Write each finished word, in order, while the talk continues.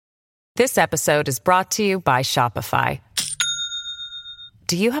This episode is brought to you by Shopify.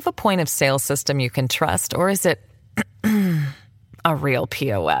 Do you have a point of sale system you can trust, or is it a real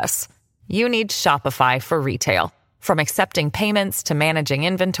POS? You need Shopify for retail. From accepting payments to managing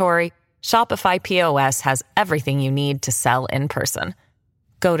inventory, Shopify POS has everything you need to sell in person.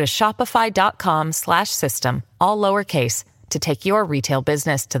 Go to shopify.com/system, all lowercase, to take your retail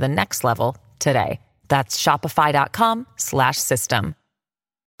business to the next level today. That's shopify.com/system.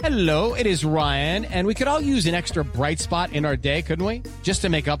 Hello, it is Ryan, and we could all use an extra bright spot in our day, couldn't we? Just to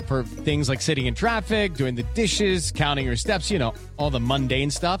make up for things like sitting in traffic, doing the dishes, counting your steps, you know, all the mundane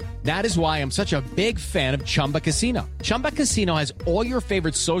stuff. That is why I'm such a big fan of Chumba Casino. Chumba Casino has all your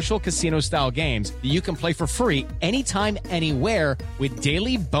favorite social casino-style games that you can play for free anytime, anywhere with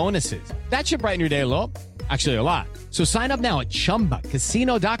daily bonuses. That should brighten your day a little. Actually, a lot. So sign up now at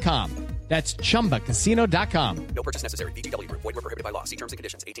ChumbaCasino.com. That's ChumbaCasino.com. No purchase necessary. VGW Group. Void where prohibited by law. See terms and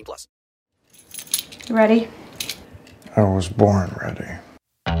conditions. 18+. You ready? I was born ready.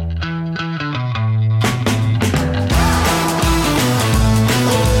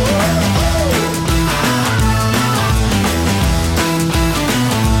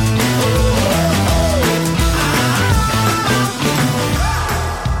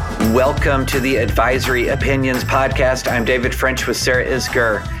 Welcome to the Advisory Opinions Podcast. I'm David French with Sarah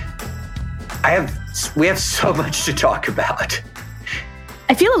Isgur. We have so much to talk about.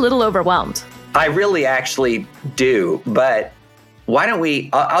 I feel a little overwhelmed. I really actually do, but why don't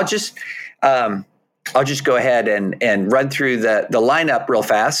we? I'll just go ahead and run through the lineup real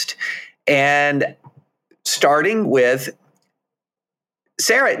fast, and starting with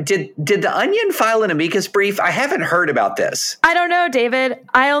Sarah. Did the Onion file an amicus brief? I haven't heard about this. I don't know, David.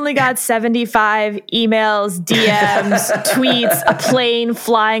 I only got 75 emails, DMs, tweets, a plane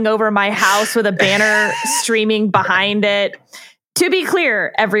flying over my house with a banner streaming behind it. To be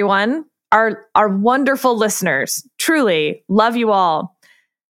clear, everyone, our wonderful listeners, truly love you all.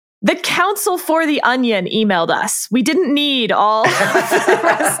 The counsel for the Onion emailed us. We didn't need all the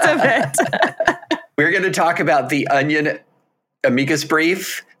rest of it. We're going to talk about the Onion amicus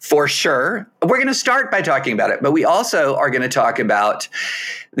brief for sure. We're going to start by talking about it, but we also are going to talk about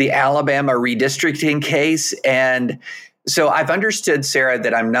the Alabama redistricting case. And so I've understood, Sarah,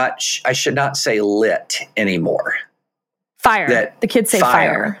 that I should not say lit anymore. Fire. The kids say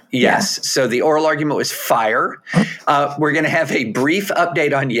fire. Yes. Yeah. So the oral argument was fire. We're going to have a brief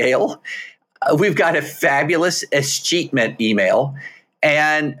update on Yale. We've got a fabulous escheatment email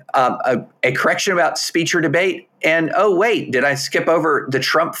and a correction about speech or debate. And oh, wait, did I skip over the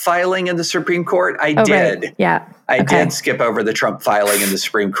Trump filing in the Supreme Court? I did. Right. Yeah. I did skip over the Trump filing in the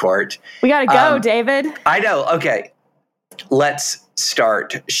Supreme Court. We got to go, David. I know. Okay. Let's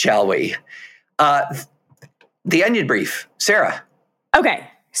start, shall we? The Onion brief. Sarah. Okay.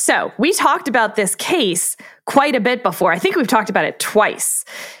 So we talked about this case quite a bit before. I think we've talked about it twice.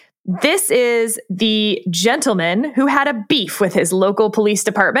 This is the gentleman who had a beef with his local police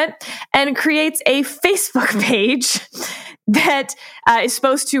department and creates a Facebook page that is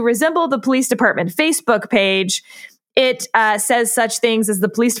supposed to resemble the police department Facebook page. It says such things as the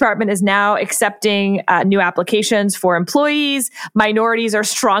police department is now accepting new applications for employees. Minorities are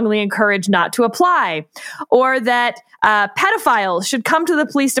strongly encouraged not to apply. Or that pedophiles should come to the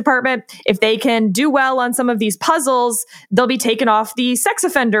police department. If they can do well on some of these puzzles, they'll be taken off the sex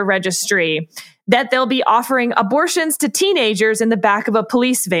offender registry. That they'll be offering abortions to teenagers in the back of a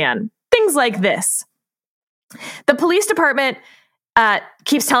police van. Things like this. The police department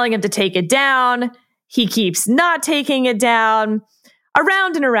keeps telling him to take it down. He keeps not taking it down.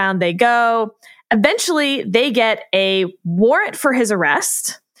 Around and around they go. Eventually, they get a warrant for his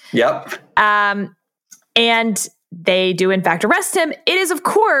arrest. Yep. And they do, in fact, arrest him. It is, of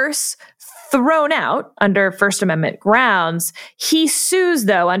course, thrown out under First Amendment grounds. He sues,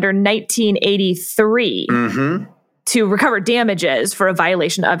 though, under 1983 to recover damages for a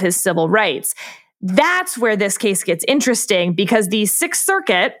violation of his civil rights. That's where this case gets interesting because the Sixth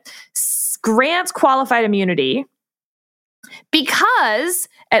Circuit grants qualified immunity because,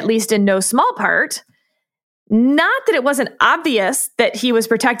 at least in no small part, not that it wasn't obvious that he was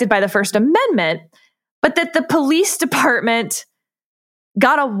protected by the First Amendment, but that the police department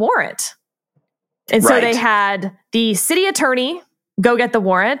got a warrant. And so they had the city attorney go get the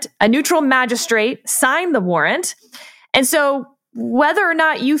warrant, a neutral magistrate sign the warrant. And so whether or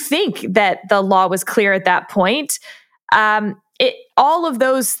not you think that the law was clear at that point, all of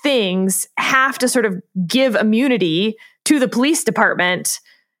those things have to sort of give immunity to the police department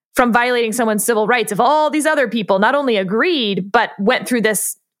from violating someone's civil rights. If all these other people not only agreed, but went through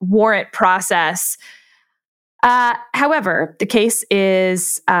this warrant process, However, the case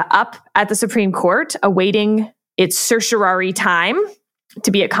is up at the Supreme Court, awaiting its certiorari time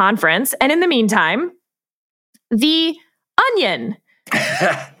to be at conference. And in the meantime, the Onion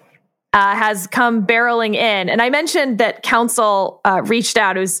has come barreling in. And I mentioned that counsel reached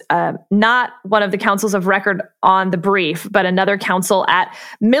out. It was not one of the counsels of record on the brief, but another counsel at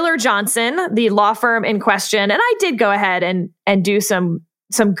Miller Johnson, the law firm in question. And I did go ahead and do some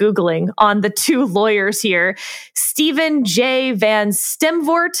Googling on the two lawyers here, Stephen J. Van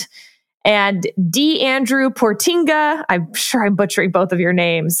Stemvoort and D. Andrew Portinga. I'm sure I'm butchering both of your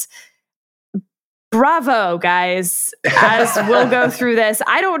names. Bravo, guys, as we'll go through this.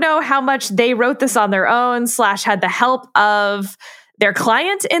 I don't know how much they wrote this on their own / had the help of their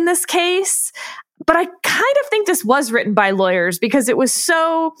client in this case, but I kind of think this was written by lawyers because it was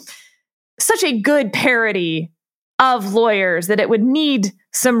such a good parody of lawyers that it would need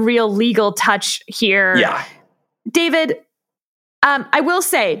some real legal touch here. Yeah. David, I will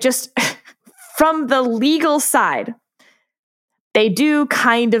say, just from the legal side, they do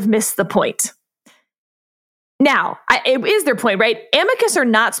kind of miss the point. Now, it is their point, right? Amicus are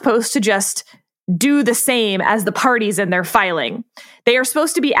not supposed to just do the same as the parties in their filing. They are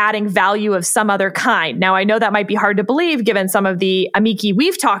supposed to be adding value of some other kind. Now, I know that might be hard to believe given some of the amici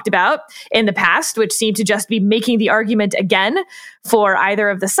we've talked about in the past, which seem to just be making the argument again for either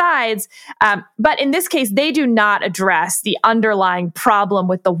of the sides. But in this case, they do not address the underlying problem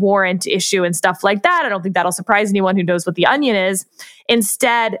with the warrant issue and stuff like that. I don't think that'll surprise anyone who knows what the Onion is.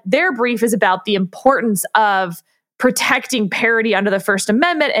 Instead, their brief is about the importance of protecting parody under the First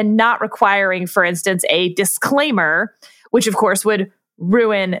Amendment and not requiring, for instance, a disclaimer, which of course would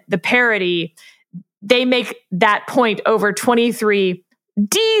ruin the parody. They make that point over 23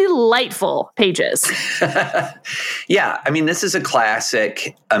 delightful pages. Yeah, I mean, this is a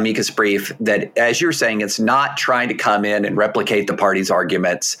classic amicus brief that, as you're saying, it's not trying to come in and replicate the party's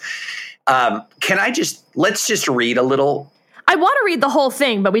arguments. Let's just read a little. I want to read the whole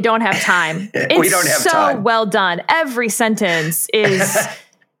thing, but we don't have time. We don't have time. So well done. Every sentence is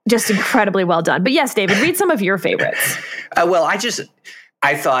just incredibly well done. But yes, David, read some of your favorites.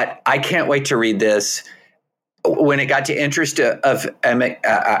 I thought, I can't wait to read this. When it got to interest of I'm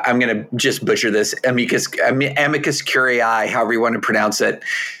going to just butcher this, amicus curiae, however you want to pronounce it.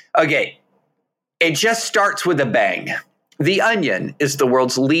 Okay, it just starts with a bang. The Onion is the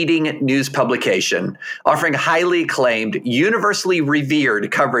world's leading news publication, offering highly acclaimed, universally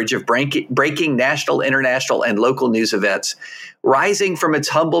revered coverage of breaking national, international, and local news events. Rising from its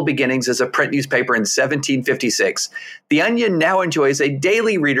humble beginnings as a print newspaper in 1756, The Onion now enjoys a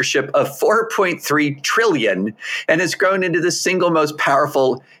daily readership of 4.3 trillion and has grown into the single most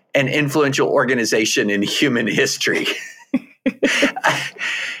powerful and influential organization in human history.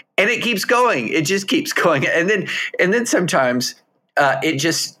 And it keeps going. It just keeps going. And then sometimes it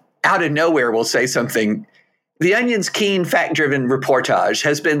just out of nowhere will say something. The Onion's keen, fact-driven reportage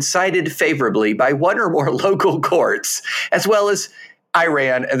has been cited favorably by one or more local courts, as well as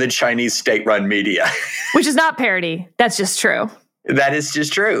Iran and the Chinese state-run media. Which is not parody. That's just true. That is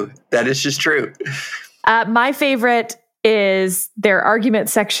just true. My favorite is their argument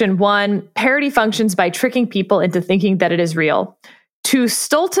section 1. Parody functions by tricking people into thinking that it is real. Tu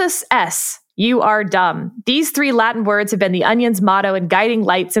stultus es, you are dumb. These 3 Latin words have been the Onion's motto and guiding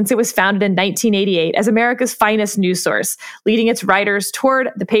light since it was founded in 1988 as America's finest news source, leading its writers toward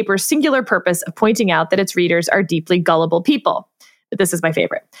the paper's singular purpose of pointing out that its readers are deeply gullible people. But this is my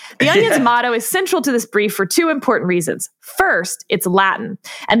favorite. The Onion's motto is central to this brief for 2 important reasons. First, it's Latin,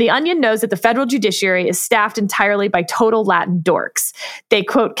 and The Onion knows that the federal judiciary is staffed entirely by total Latin dorks. They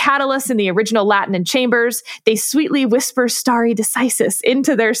quote Catullus in the original Latin in chambers. They sweetly whisper stare decisis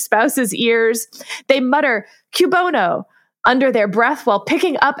into their spouses' ears. They mutter cubono under their breath while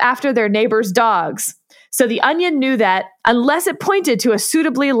picking up after their neighbors' dogs. So The Onion knew that unless it pointed to a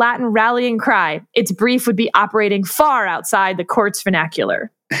suitably Latin rallying cry, its brief would be operating far outside the court's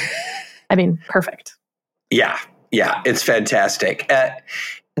vernacular. I mean, perfect. Yeah, it's fantastic.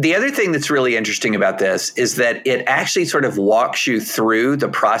 The other thing that's really interesting about this is that it actually sort of walks you through the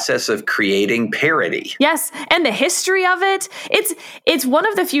process of creating parody. Yes, and the history of it. It's one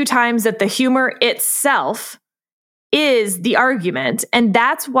of the few times that the humor itself is the argument, and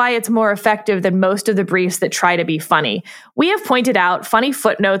that's why it's more effective than most of the briefs that try to be funny. We have pointed out funny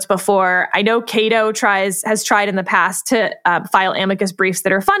footnotes before. I know Cato has tried in the past to file amicus briefs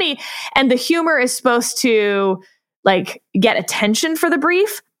that are funny, and the humor is supposed to get attention for the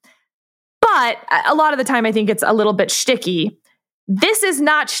brief. But a lot of the time, I think it's a little bit shticky. This is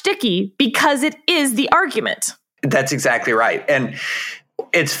not shticky because it is the argument. That's exactly right. And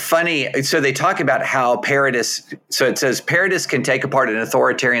It's funny. So they talk about how parodists, so it says parodists can take apart an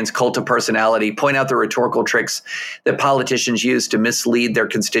authoritarian's cult of personality, point out the rhetorical tricks that politicians use to mislead their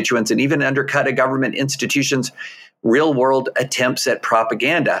constituents, and even undercut a government institution's real world attempts at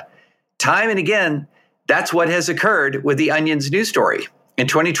propaganda. Time and again, that's what has occurred with The Onion's news story. In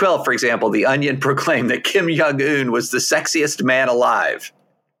 2012, for example, The Onion proclaimed that Kim Jong-un was the sexiest man alive.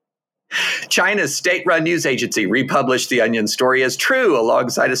 China's state-run news agency republished The Onion story as true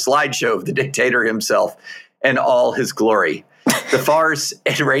alongside a slideshow of the dictator himself and all his glory. The Fars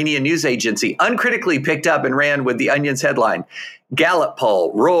Iranian news agency uncritically picked up and ran with The Onion's headline, Gallup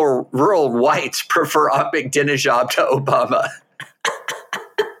poll, rural whites prefer Ahmadinejad to Obama.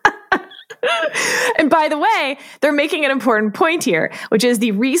 And by the way, they're making an important point here, which is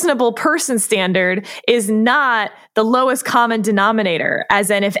the reasonable person standard is not the lowest common denominator. As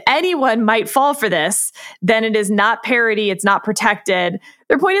in, if anyone might fall for this, then it is not parody, it's not protected.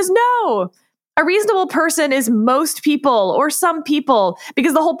 Their point is no. A reasonable person is most people or some people,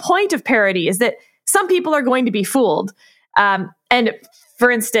 because the whole point of parody is that some people are going to be fooled. And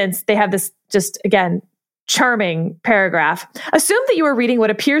for instance, they have this just, again, charming paragraph. Assume that you are reading what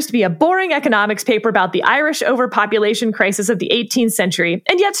appears to be a boring economics paper about the Irish overpopulation crisis of the 18th century,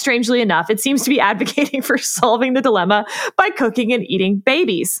 and yet, strangely enough, it seems to be advocating for solving the dilemma by cooking and eating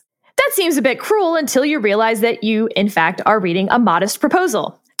babies. That seems a bit cruel until you realize that you, in fact, are reading a modest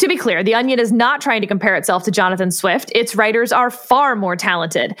proposal. To be clear, The Onion is not trying to compare itself to Jonathan Swift. Its writers are far more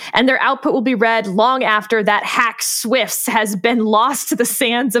talented, and their output will be read long after that hack Swift's has been lost to the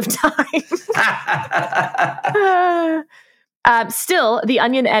sands of time. Still, The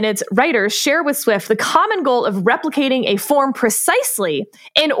Onion and its writers share with Swift the common goal of replicating a form precisely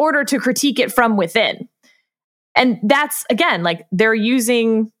in order to critique it from within. And that's, again, like they're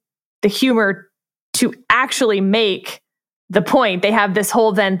using the humor to actually make the point. They have this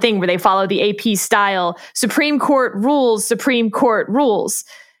whole then thing where they follow the AP style. Supreme Court rules, Supreme Court rules.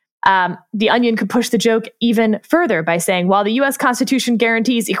 The Onion could push the joke even further by saying, while the U.S. Constitution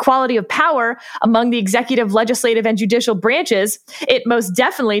guarantees equality of power among the executive, legislative, and judicial branches, it most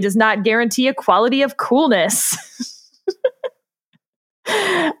definitely does not guarantee equality of coolness.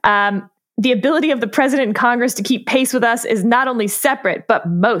 The ability of the president and Congress to keep pace with us is not only separate, but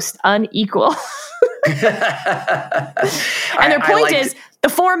most unequal. And their point is the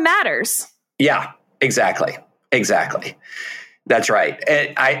form matters. Yeah, exactly. That's right.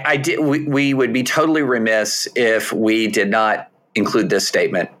 And we would be totally remiss if we did not include this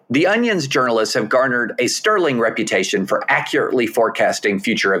statement. The Onion's journalists have garnered a sterling reputation for accurately forecasting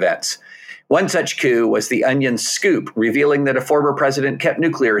future events. One such coup was The Onion's scoop, revealing that a former president kept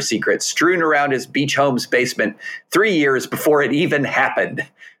nuclear secrets strewn around his beach home's basement 3 years before it even happened.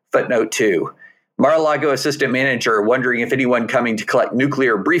 Footnote 2. Mar-a-Lago assistant manager wondering if anyone coming to collect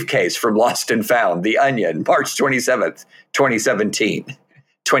nuclear briefcase from Lost and Found. The Onion, March 27th, 2017.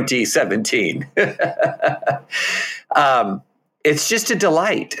 It's just a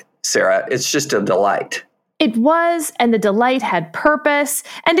delight, Sarah. It's just a delight. It was, and the delight had purpose.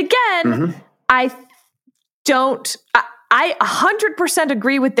 And again, I 100%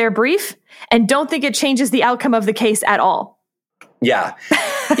 agree with their brief and don't think it changes the outcome of the case at all. Yeah.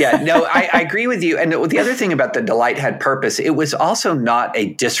 No, I agree with you. And the other thing about the delight had purpose, it was also not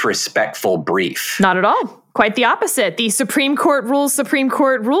a disrespectful brief. Not at all. Quite the opposite. The Supreme Court rules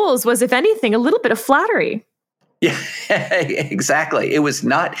was, if anything, a little bit of flattery. Yeah, exactly. It was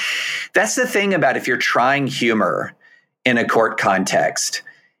not. That's the thing about if you're trying humor in a court context.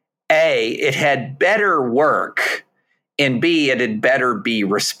 A, it had better work, and B, it had better be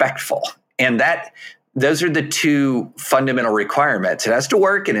respectful. And those are the two fundamental requirements. It has to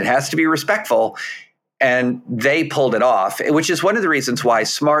work and it has to be respectful. And they pulled it off, which is one of the reasons why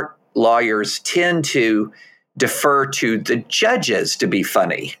smart lawyers tend to defer to the judges to be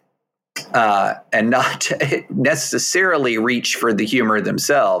funny. And not necessarily reach for the humor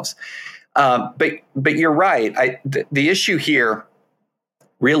themselves. But you're right. The issue here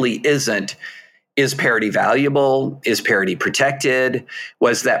really isn't, is parody valuable? Is parody protected?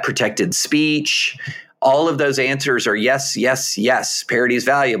 Was that protected speech? All of those answers are yes, yes, yes. Parody is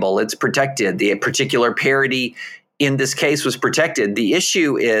valuable. It's protected. The particular parody in this case was protected. The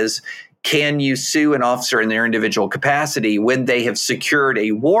issue is, can you sue an officer in their individual capacity when they have secured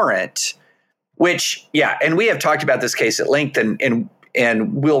a warrant? Which, yeah, and we have talked about this case at length,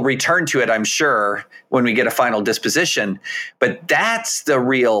 and we'll return to it, I'm sure, when we get a final disposition. But that's the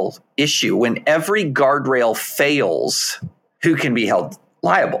real issue. When every guardrail fails, who can be held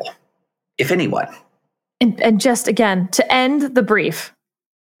liable, if anyone? And just, again, to end the brief,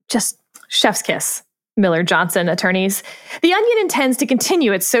 just chef's kiss. Miller Johnson attorneys. The Onion intends to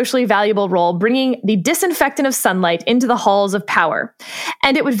continue its socially valuable role, bringing the disinfectant of sunlight into the halls of power.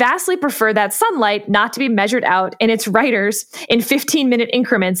 And it would vastly prefer that sunlight not to be measured out in its writers in 15-minute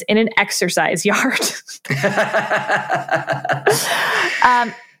increments in an exercise yard.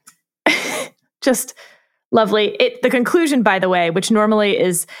 Just lovely. The conclusion, by the way, which normally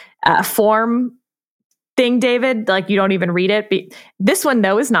is a form thing, David, like you don't even read it. This one,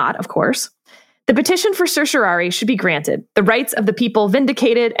 though, is not, of course. The petition for certiorari should be granted, the rights of the people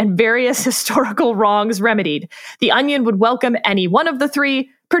vindicated, and various historical wrongs remedied. The Onion would welcome any one of the three,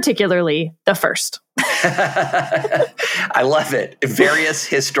 particularly the first. I love it. Various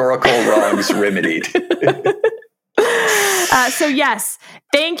historical wrongs remedied. So yes,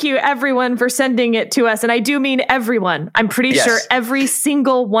 thank you everyone for sending it to us. And I do mean everyone. I'm pretty sure every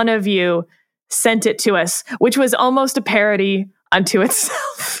single one of you sent it to us, which was almost a parody unto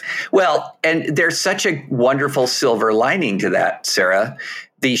itself. Well, and there's such a wonderful silver lining to that, Sarah.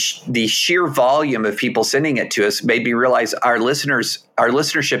 The sheer volume of people sending it to us made me realize our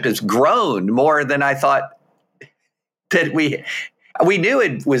listenership has grown more than I thought that we knew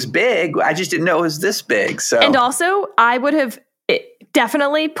it was big. I just didn't know it was this big. So, and also I would have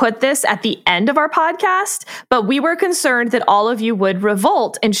definitely put this at the end of our podcast, but we were concerned that all of you would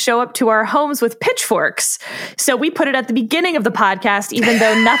revolt and show up to our homes with pitchforks. So we put it at the beginning of the podcast, even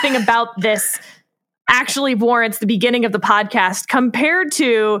though nothing about this actually warrants the beginning of the podcast compared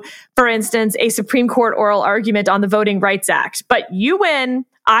to, for instance, a Supreme Court oral argument on the Voting Rights Act. But you win,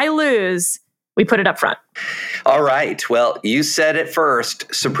 I lose. We put it up front. All right. Well, you said it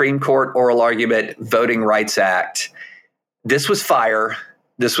first. Supreme Court oral argument, Voting Rights Act. This was fire.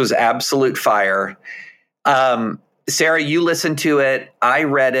 This was absolute fire. Sarah, you listened to it. I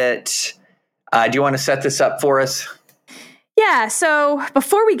read it. Do you want to set this up for us? Yeah. So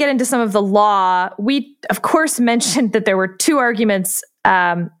before we get into some of the law, we, of course, mentioned that there were two arguments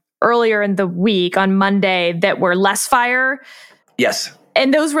earlier in the week on Monday that were less fire. Yes.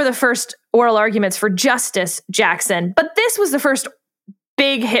 And those were the first oral arguments for Justice Jackson. But this was the first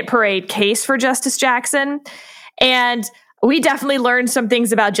big hit parade case for Justice Jackson. And we definitely learned some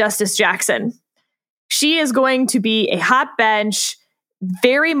things about Justice Jackson. She is going to be a hot bench,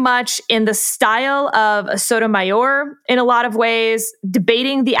 very much in the style of a Sotomayor in a lot of ways,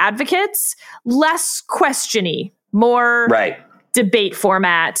 debating the advocates, less questiony, more debate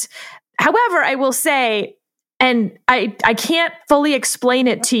format. However, I will say, and I can't fully explain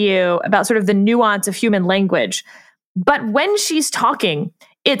it to you about sort of the nuance of human language, but when she's talking,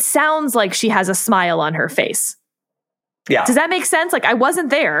 it sounds like she has a smile on her face. Yeah. Does that make sense? Like, I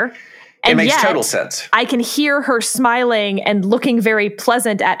wasn't there. And it makes yet, total sense. I can hear her smiling and looking very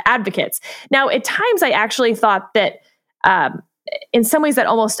pleasant at advocates. Now, at times, I actually thought that in some ways that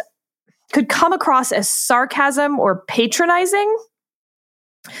almost could come across as sarcasm or patronizing.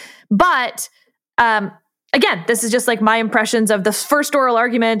 But again, this is just like my impressions of the first oral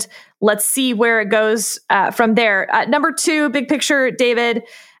argument. Let's see where it goes from there. Number two, big picture, David,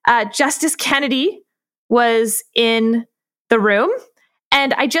 Justice Kennedy was in the room.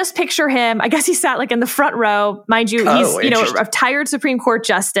 And I just picture him, I guess he sat like in the front row. Mind you, he's, a retired Supreme Court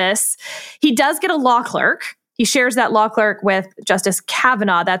justice. He does get a law clerk. He shares that law clerk with Justice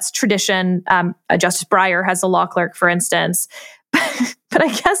Kavanaugh. That's tradition. Justice Breyer has a law clerk, for instance. But I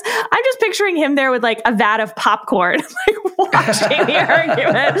guess I'm just picturing him there with like a vat of popcorn, like watching the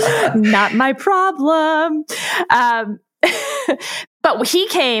argument. Not my problem. But he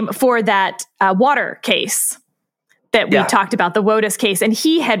came for that water case that we talked about, the WOTUS case, and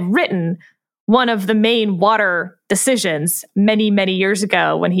he had written one of the main water decisions many, many years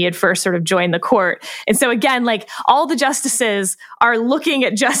ago when he had first sort of joined the court. And so again, like all the justices are looking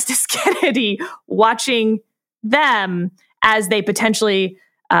at Justice Kennedy, watching them as they potentially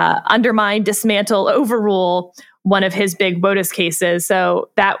undermine, dismantle, overrule one of his big WOTUS cases. So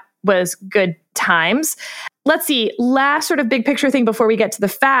that was good times. Let's see, last sort of big picture thing before we get to the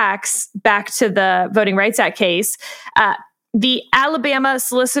facts, back to the Voting Rights Act case. The Alabama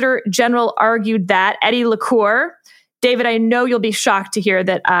Solicitor General argued that Eddie LaCour, David, I know you'll be shocked to hear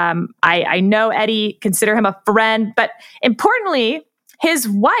that I know Eddie, consider him a friend, but importantly, his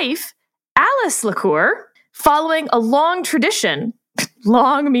wife, Alice LaCour, following a long tradition,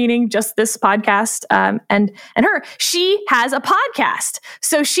 long meaning just this podcast, and her, she has a podcast.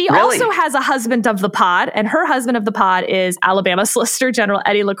 So she also has a husband of the pod, and her husband of the pod is Alabama Solicitor General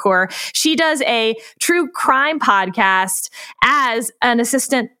Eddie LaCour. She does a true crime podcast as an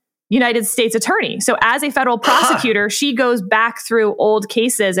assistant United States attorney. So as a federal prosecutor, she goes back through old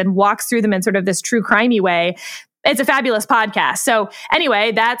cases and walks through them in sort of this true crimey way. It's a fabulous podcast. So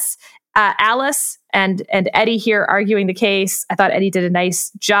anyway, that's Alice and Eddie here arguing the case. I thought Eddie did a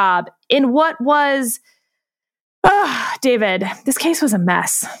nice job in what was, David, this case was a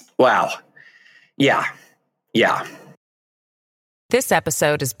mess. Wow. Yeah. This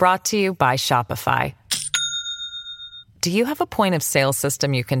episode is brought to you by Shopify. Do you have a point of sale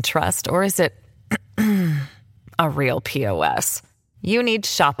system you can trust, or is it a real POS? You need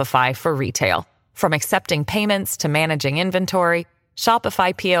Shopify for retail. From accepting payments to managing inventory,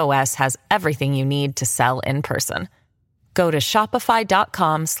 Shopify POS has everything you need to sell in person. Go to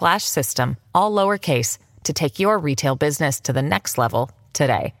shopify.com/system, all lowercase, to take your retail business to the next level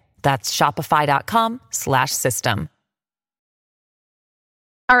today. That's shopify.com/system.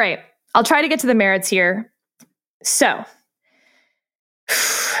 All right, I'll try to get to the merits here. So,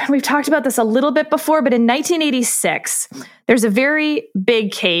 we've talked about this a little bit before, but in 1986, there's a very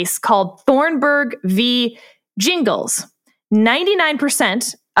big case called Thornburg v. Jingles.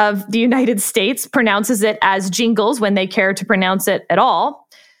 99% of the United States pronounces it as Jingles when they care to pronounce it at all.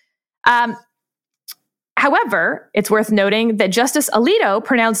 However, it's worth noting that Justice Alito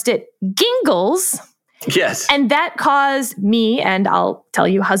pronounced it Gingles. Yes. And that caused me, and I'll tell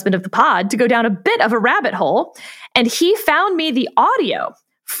you, husband of the pod, to go down a bit of a rabbit hole. And he found me the audio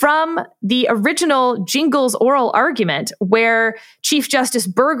from the original Jingles oral argument where Chief Justice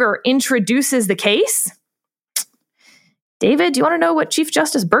Burger introduces the case. David, do you want to know what Chief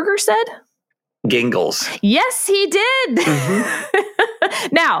Justice Burger said? Gingles. Yes, he did. Mm-hmm.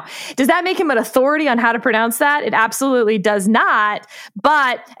 Now, does that make him an authority on how to pronounce that? It absolutely does not.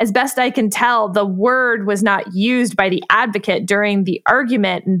 But as best I can tell, the word was not used by the advocate during the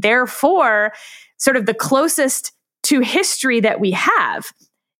argument. And therefore, sort of the closest to history that we have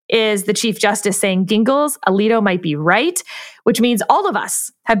is the Chief Justice saying Gingles. Alito might be right, which means all of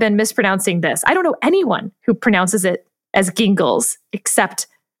us have been mispronouncing this. I don't know anyone who pronounces it as Gingles except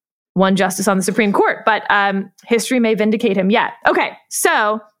one justice on the Supreme Court, but history may vindicate him yet. Okay,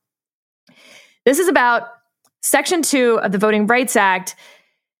 so this is about Section 2 of the Voting Rights Act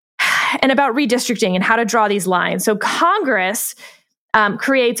and about redistricting and how to draw these lines. So Congress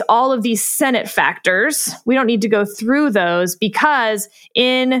creates all of these Senate factors. We don't need to go through those because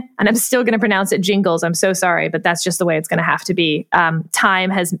and I'm still going to pronounce it Jingles. I'm so sorry, but that's just the way it's going to have to be. Time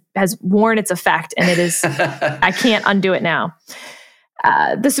has worn its effect, and it is, I can't undo it now.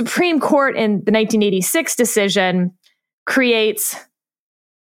 The Supreme Court in the 1986 decision creates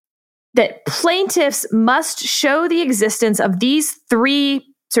that plaintiffs must show the existence of these three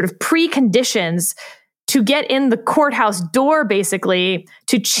sort of preconditions to get in the courthouse door, basically,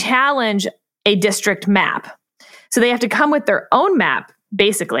 to challenge a district map. So they have to come with their own map,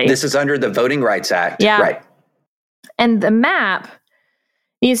 basically. This is under the Voting Rights Act. Yeah. Right. And the map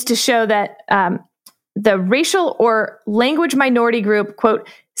needs to show that the racial or language minority group, quote,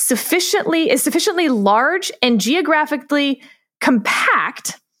 is sufficiently large and geographically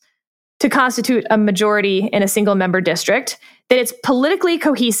compact to constitute a majority in a single member district, that it's politically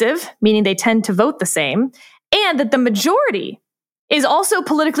cohesive, meaning they tend to vote the same, and that the majority is also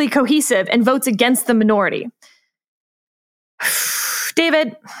politically cohesive and votes against the minority.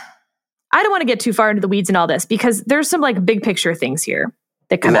 David, I don't want to get too far into the weeds in all this because there's some like big picture things here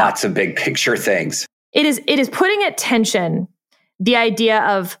that come out. Lots of big picture things. It is putting at tension the idea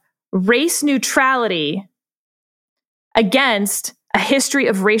of race neutrality against a history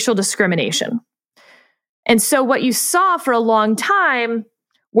of racial discrimination. And so what you saw for a long time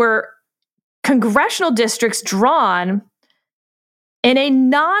were congressional districts drawn in a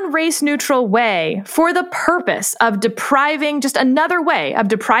non-race neutral way for the purpose of depriving, just another way of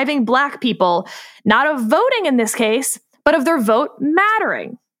depriving Black people, not of voting in this case, but of their vote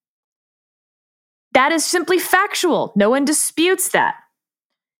mattering. That is simply factual. No one disputes that.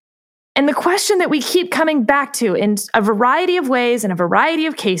 And the question that we keep coming back to in a variety of ways and a variety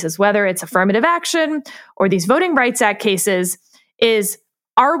of cases, whether it's affirmative action or these Voting Rights Act cases, is,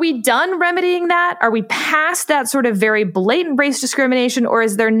 are we done remedying that? Are we past that sort of very blatant race discrimination? Or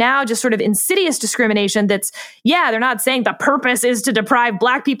is there now just sort of insidious discrimination that's, they're not saying the purpose is to deprive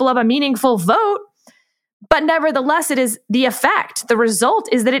Black people of a meaningful vote, but nevertheless, it is the effect. The result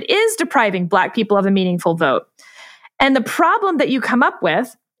is that it is depriving Black people of a meaningful vote. And the problem that you come up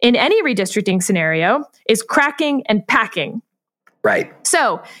with in any redistricting scenario is cracking and packing. Right.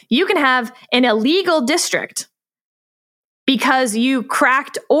 So you can have an illegal district because you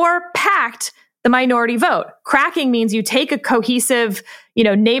cracked or packed the minority vote. Cracking means you take a cohesive,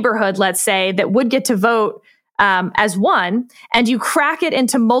 neighborhood, let's say, that would get to vote as one, and you crack it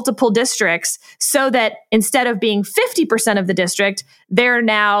into multiple districts so that instead of being 50% of the district, they're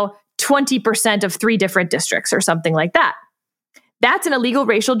now 20% of three different districts or something like that. that's an illegal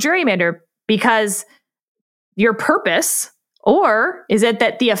racial gerrymander because your purpose, or is it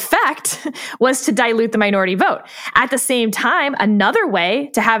that the effect was to dilute the minority vote? At the same time, another way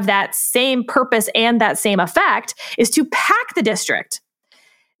to have that same purpose and that same effect is to pack the district.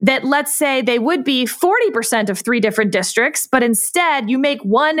 That, let's say they would be 40% of 3 different districts, but instead you make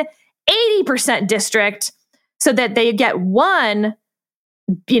one 80% district so that they get one,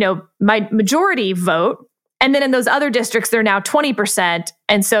 majority vote. And then in those other districts, they're now 20%.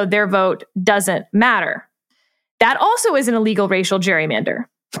 And so their vote doesn't matter. That also is an illegal racial gerrymander.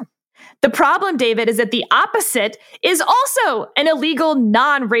 The problem, David, is that the opposite is also an illegal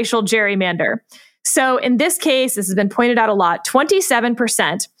non-racial gerrymander. So in this case, this has been pointed out a lot,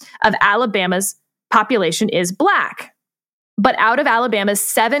 27% of Alabama's population is Black. But out of Alabama's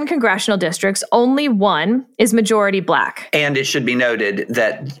 7 congressional districts, only 1 is majority Black. And it should be noted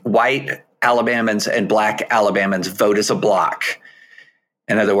that white Alabamans and Black Alabamans vote as a block.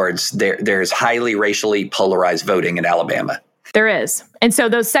 In other words, there's highly racially polarized voting in Alabama. There is. And so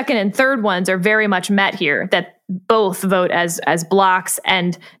those second and third ones are very much met here, that both vote as blocks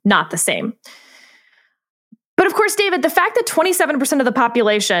and not the same. But of course, David, the fact that 27% of the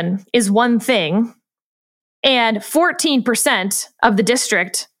population is one thing and 14% of the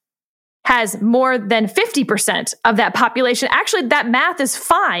district has more than 50% of that population. Actually, that math is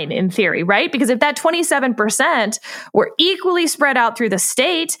fine in theory, right? Because if that 27% were equally spread out through the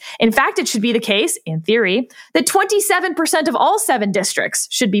state, in fact, it should be the case, in theory, that 27% of all 7 districts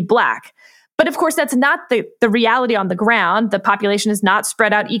should be Black. But of course, that's not the reality on the ground. The population is not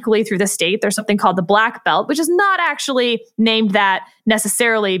spread out equally through the state. There's something called the Black Belt, which is not actually named that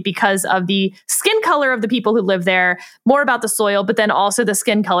necessarily because of the skin color of the people who live there, more about the soil, but then also the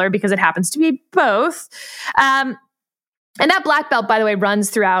skin color because it happens to be both. And that Black Belt, by the way,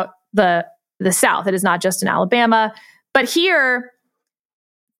 runs throughout the South. It is not just in Alabama. But here,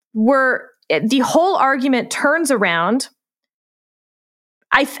 the whole argument turns around.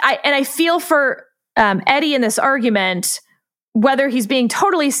 I feel for Eddie in this argument, whether he's being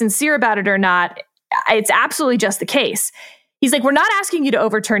totally sincere about it or not, it's absolutely just the case. He's like, we're not asking you to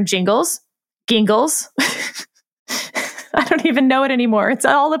overturn Gingles. I don't even know it anymore. It's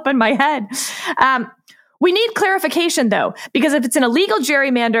all up in my head. We need clarification, though, because if it's an illegal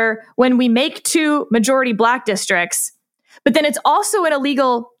gerrymander when we make 2 majority Black districts, but then it's also an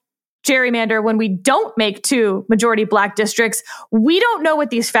illegal gerrymander when we don't make 2 majority Black districts, we don't know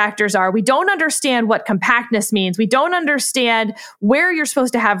what these factors are. We don't understand what compactness means. We don't understand where you're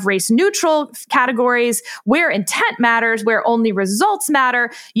supposed to have race neutral categories, where intent matters, where only results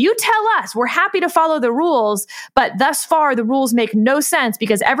matter. You tell us. We're happy to follow the rules, but thus far the rules make no sense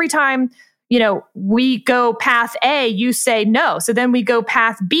because every time we go path A, you say no. So then we go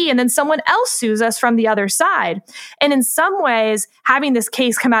path B, and then someone else sues us from the other side. And in some ways, having this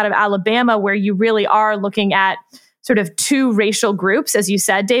case come out of Alabama, where you really are looking at sort of 2 racial groups, as you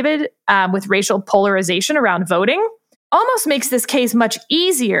said, David, with racial polarization around voting, almost makes this case much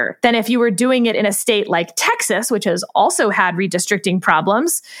easier than if you were doing it in a state like Texas, which has also had redistricting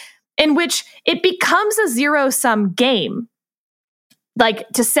problems, in which it becomes a zero-sum game. Like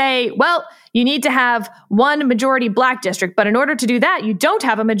to say, well, you need to have 1 majority Black district, but in order to do that, you don't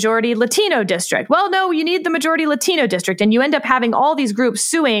have a majority Latino district. Well, no, you need the majority Latino district. And you end up having all these groups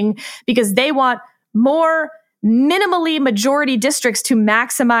suing because they want more minimally majority districts to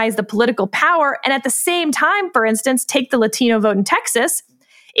maximize the political power. And at the same time, for instance, take the Latino vote in Texas.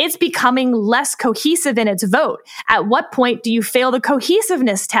 It's becoming less cohesive in its vote. At what point do you fail the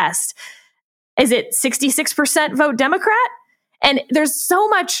cohesiveness test? Is it 66% vote Democrat? And there's so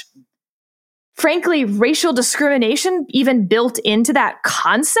much, frankly, racial discrimination even built into that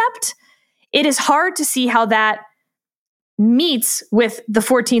concept. It is hard to see how that meets with the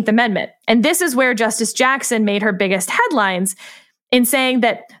 14th Amendment. And this is where Justice Jackson made her biggest headlines in saying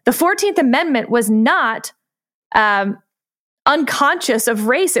that the 14th Amendment was not unconscious of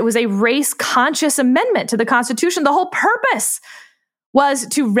race. It was a race-conscious amendment to the Constitution. The whole purpose was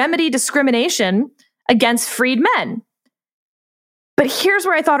to remedy discrimination against freed men. But here's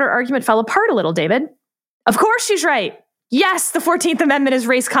where I thought her argument fell apart a little, David. Of course she's right. Yes, the 14th Amendment is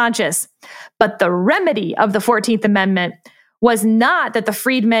race conscious. But the remedy of the 14th Amendment was not that the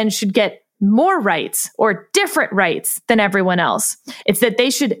freedmen should get more rights or different rights than everyone else. It's that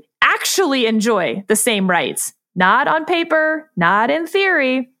they should actually enjoy the same rights. Not on paper, not in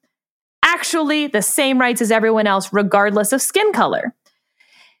theory. Actually, the same rights as everyone else, regardless of skin color.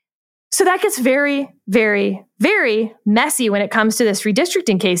 So that gets very, very, very messy when it comes to this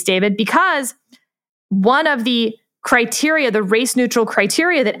redistricting case, David, because one of the criteria, the race-neutral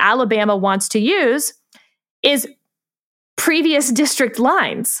criteria that Alabama wants to use is previous district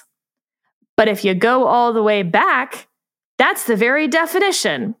lines. But if you go all the way back, that's the very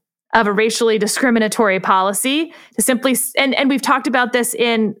definition of a racially discriminatory policy to simply, and we've talked about this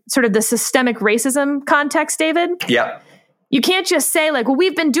in sort of the systemic racism context, David. Yeah. You can't just say like, well,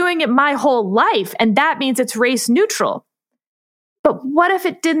 we've been doing it my whole life, and that means it's race neutral. But what if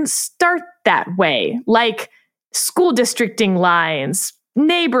it didn't start that way? Like school districting lines,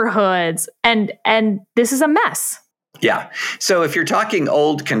 neighborhoods, and this is a mess. Yeah. So if you're talking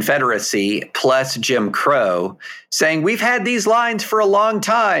old Confederacy plus Jim Crow, saying we've had these lines for a long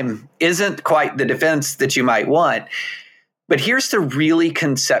time isn't quite the defense that you might want. But here's the really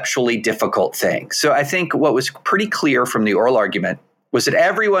conceptually difficult thing. So I think what was pretty clear from the oral argument was that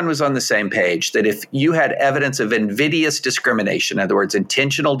everyone was on the same page, that if you had evidence of invidious discrimination, in other words,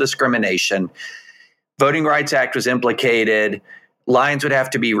 intentional discrimination, Voting Rights Act was implicated, lines would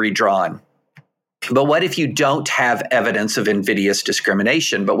have to be redrawn. But what if you don't have evidence of invidious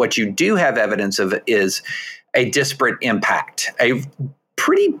discrimination, but what you do have evidence of is a disparate impact, a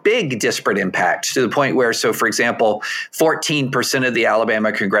pretty big disparate impact to the point where, so for example, 14% of the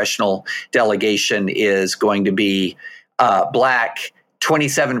Alabama congressional delegation is going to be Black,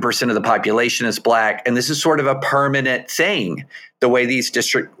 27% of the population is Black, and this is sort of a permanent thing, the way these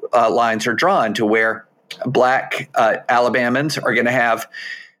district lines are drawn, to where Black Alabamans are going to have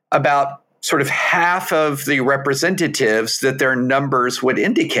about sort of half of the representatives that their numbers would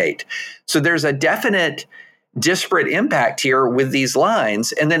indicate. So there's a definite disparate impact here with these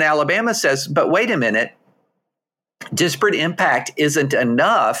lines. And then Alabama says, but wait a minute, disparate impact isn't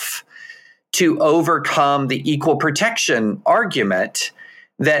enough to overcome the equal protection argument.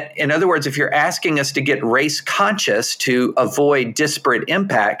 That, in other words, if you're asking us to get race conscious to avoid disparate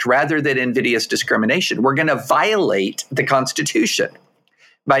impact rather than invidious discrimination, we're going to violate the Constitution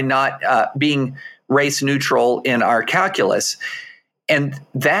by not being race neutral in our calculus. And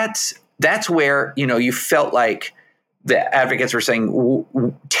that's where, you felt like the advocates were saying,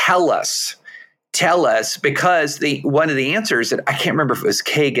 tell us, because one of the answers that I can't remember if it was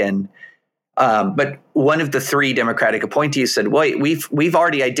Kagan, but one of the three Democratic appointees said, wait, we've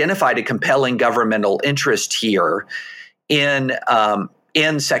already identified a compelling governmental interest here in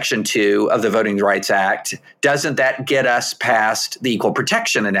Section 2 of the Voting Rights Act. Doesn't that get us past the equal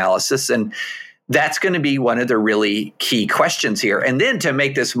protection analysis? And that's going to be one of the really key questions here. And then to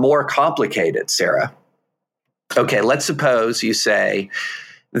make this more complicated, Sarah, okay, let's suppose you say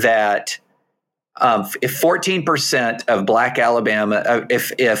that if 14% of Black Alabama,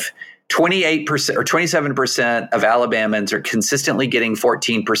 if 28% or 27% of Alabamans are consistently getting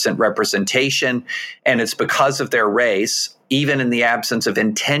 14% representation, and it's because of their race, even in the absence of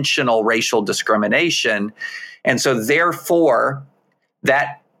intentional racial discrimination. And so therefore,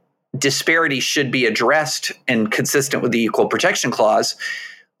 that disparity should be addressed and consistent with the Equal Protection Clause.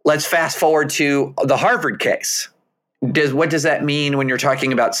 Let's fast forward to the Harvard case. What does that mean when you're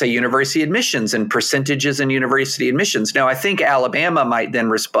talking about, say, university admissions and percentages in university admissions? Now, I think Alabama might then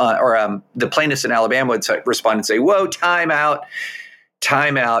respond, or the plaintiffs in Alabama would respond and say, whoa, time out.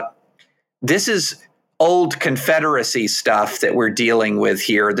 This is old Confederacy stuff that we're dealing with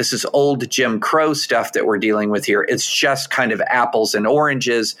here. This is old Jim Crow stuff that we're dealing with here. It's just kind of apples and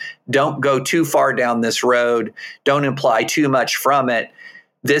oranges. Don't go too far down this road. Don't imply too much from it.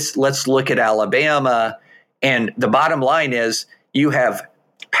 Let's look at Alabama. And the bottom line is you have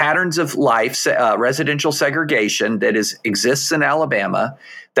patterns of life, residential segregation that exists in Alabama.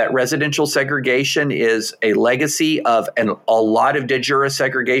 That residential segregation is a legacy of a lot of de jure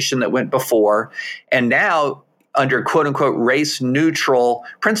segregation that went before. And now, under quote unquote race neutral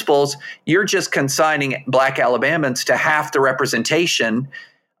principles, you're just consigning Black Alabamans to half the representation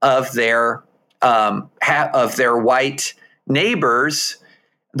of their white neighbors.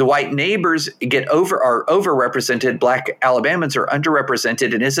 The white neighbors are overrepresented. Black Alabamans are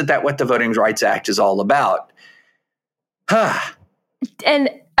underrepresented. And isn't that what the Voting Rights Act is all about? And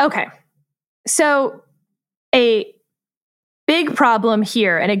okay, so a big problem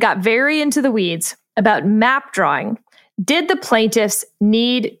here, and it got very into the weeds about map drawing. Did the plaintiffs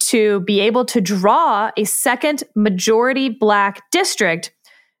need to be able to draw a second majority Black district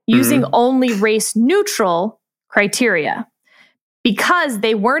using only race neutral criteria? Because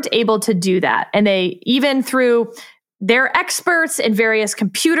they weren't able to do that. And they, even through their experts in various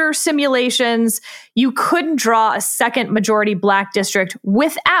computer simulations, you couldn't draw a second majority Black district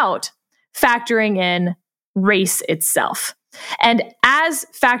without factoring in race itself. And as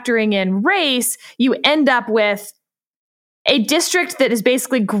factoring in race, you end up with a district that is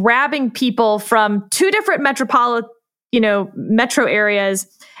basically grabbing people from two different metro areas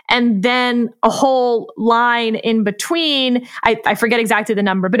and then a whole line in between. I forget exactly the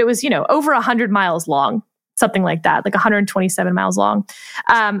number, but it was, over 100 miles long, something like that, like 127 miles long.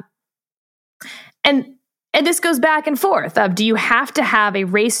 And this goes back and forth of, do you have to have a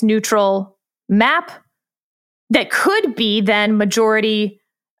race neutral map that could be then majority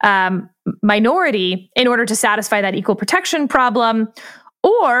minority in order to satisfy that equal protection problem?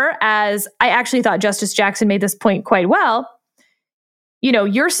 Or, as I actually thought Justice Jackson made this point quite well,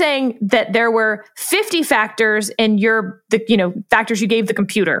 you're saying that there were 50 factors in factors you gave the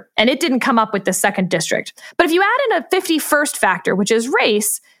computer, and it didn't come up with the second district. But if you add in a 51st factor, which is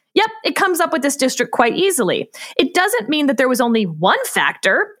race, yep, it comes up with this district quite easily. It doesn't mean that there was only one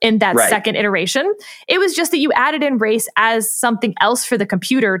factor in that second iteration. It was just that you added in race as something else for the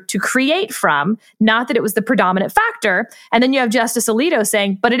computer to create from, not that it was the predominant factor. And then you have Justice Alito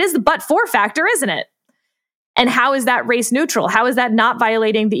saying, but it is the but-for factor, isn't it? And how is that race neutral? How is that not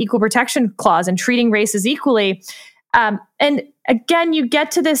violating the Equal Protection Clause and treating races equally? And again, you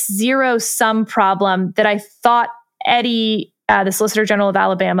get to this zero-sum problem that I thought Eddie, the Solicitor General of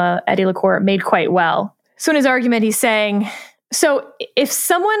Alabama, Eddie LaCour, made quite well. So in his argument, he's saying, so if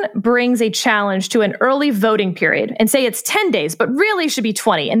someone brings a challenge to an early voting period and say it's 10 days, but really should be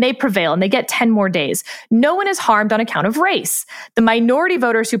 20, and they prevail and they get 10 more days, no one is harmed on account of race. The minority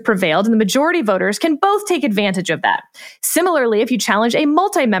voters who prevailed and the majority voters can both take advantage of that. Similarly, if you challenge a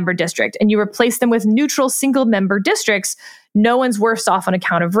multi-member district and you replace them with neutral single-member districts, no one's worse off on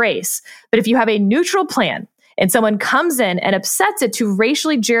account of race. But if you have a neutral plan and someone comes in and upsets it to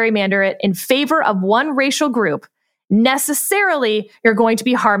racially gerrymander it in favor of one racial group, necessarily you're going to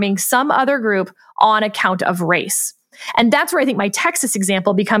be harming some other group on account of race. And that's where I think my Texas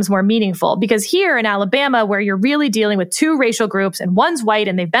example becomes more meaningful, because here in Alabama, where you're really dealing with two racial groups and one's white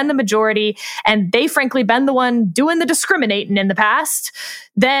and they've been the majority and they frankly been the one doing the discriminating in the past,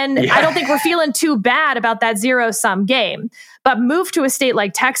 then I don't think we're feeling too bad about that zero-sum game. But move to a state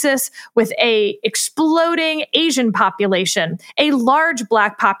like Texas with a exploding Asian population, a large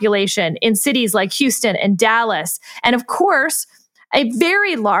Black population in cities like Houston and Dallas, and of course, a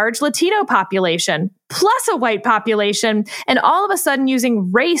very large Latino population, plus a white population, and all of a sudden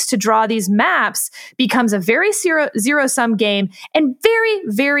using race to draw these maps becomes a very zero-sum game and very,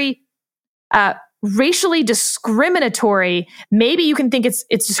 very racially discriminatory. Maybe you can think it's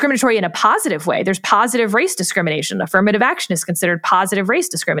discriminatory in a positive way. There's positive race discrimination. Affirmative action is considered positive race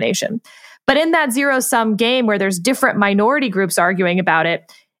discrimination. But in that zero-sum game where there's different minority groups arguing about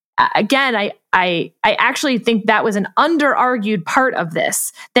it, again, I actually think that was an under-argued part of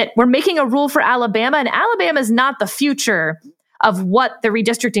this, that we're making a rule for Alabama, and Alabama is not the future of what the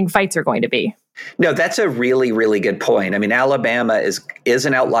redistricting fights are going to be. No, that's a really, really good point. I mean, Alabama is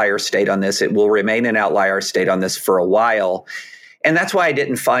an outlier state on this. It will remain an outlier state on this for a while. And that's why I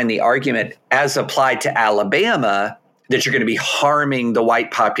didn't find the argument as applied to Alabama that you're going to be harming the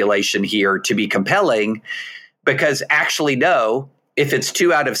white population here to be compelling, because actually, no, if it's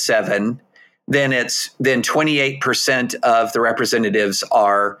 2 out of 7, then 28% of the representatives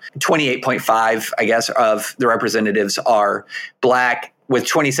are 28.5, I guess, of the representatives are Black, with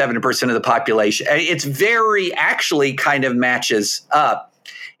 27% of the population. It's very actually kind of matches up.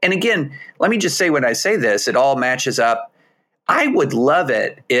 And again, let me just say when I say this, it all matches up. I would love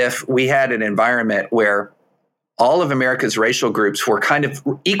it if we had an environment where all of America's racial groups were kind of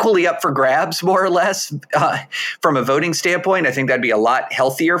equally up for grabs, more or less, from a voting standpoint. I think that'd be a lot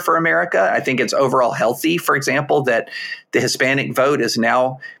healthier for America. I think it's overall healthy, for example, that the Hispanic vote is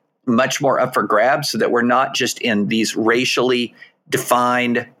now much more up for grabs, so that we're not just in these racially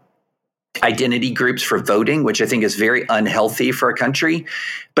defined identity groups for voting, which I think is very unhealthy for a country.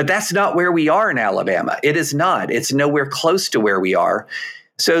 But that's not where we are in Alabama. It is not. It's nowhere close to where we are.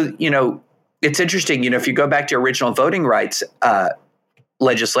 So, it's interesting, if you go back to original voting rights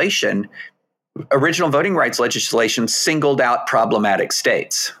legislation, original voting rights legislation singled out problematic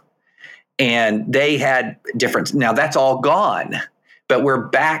states. And they had different, now that's all gone, but we're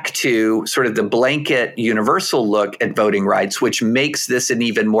back to sort of the blanket universal look at voting rights, which makes this an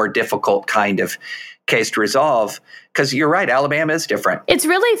even more difficult kind of case to resolve. Because you're right, Alabama is different. It's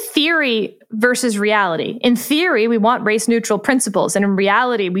really theory versus reality. In theory, we want race neutral principles. And in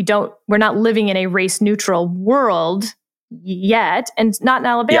reality, we're not living in a race neutral world yet, and not in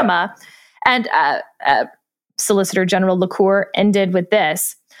Alabama. Yep. And Solicitor General LaCour ended with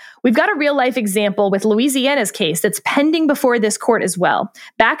this. We've got a real life example with Louisiana's case that's pending before this court as well.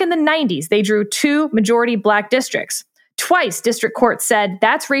 Back in the 90s, they drew 2 majority Black districts. Twice, district courts said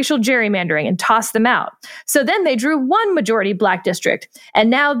that's racial gerrymandering and tossed them out. So then they drew one majority Black district. And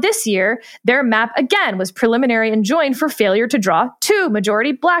now this year, their map again was preliminary and joined for failure to draw two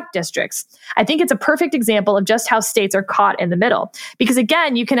majority Black districts. I think it's a perfect example of just how states are caught in the middle. Because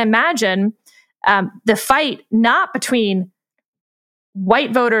again, you can imagine the fight not between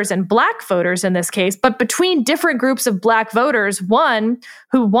white voters and Black voters in this case, but between different groups of Black voters, one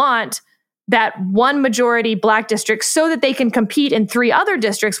who want that one majority Black district so that they can compete in three other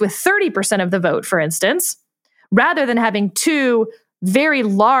districts with 30% of the vote, for instance, rather than having two very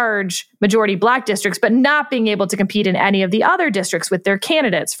large majority Black districts, but not being able to compete in any of the other districts with their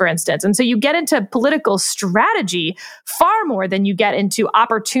candidates, for instance. And so you get into political strategy far more than you get into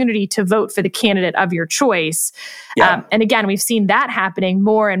opportunity to vote for the candidate of your choice. Yeah. And again, we've seen that happening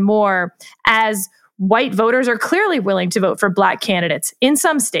more and more as white voters are clearly willing to vote for Black candidates in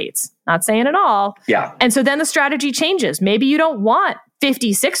some states, not saying it all. Yeah. And so then the strategy changes. Maybe you don't want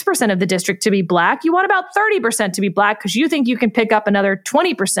 56% of the district to be Black. You want about 30% to be Black because you think you can pick up another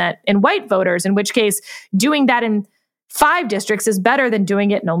 20% in white voters, in which case doing that in 5 districts is better than doing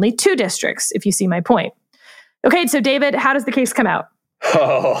it in only 2 districts, if you see my point. Okay, so David, how does the case come out?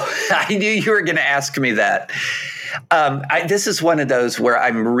 Oh, I knew you were going to ask me that. This is one of those where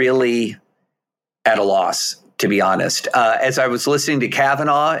I'm really at a loss, to be honest. As I was listening to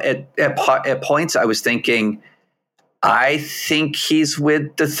Kavanaugh at points, I was thinking, I think he's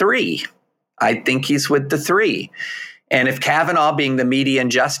with the 3. And if Kavanaugh, being the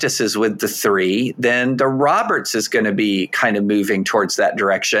median justice, is with the 3, then the Roberts is going to be kind of moving towards that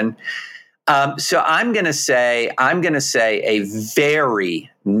direction. So I'm going to say a very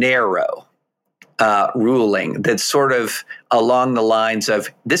narrow ruling that's sort of along the lines of,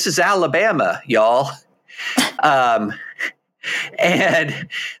 this is Alabama, y'all. And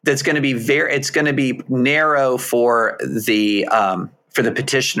that's going to be it's going to be narrow for the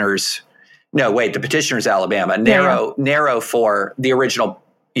petitioners. No, wait, the petitioner's Alabama. Narrow for the original,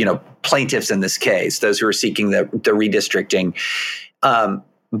 plaintiffs in this case, those who are seeking the redistricting.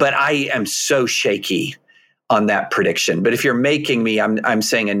 But I am so shaky on that prediction. But if you're making me, I'm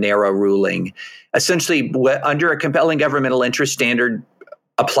saying a narrow ruling, essentially under a compelling governmental interest standard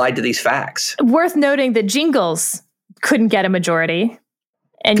applied to these facts. Worth noting that Jingles couldn't get a majority.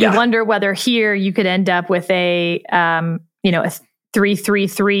 And you wonder whether here you could end up with a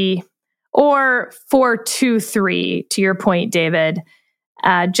 3-3-3 or 4-2-3, to your point, David.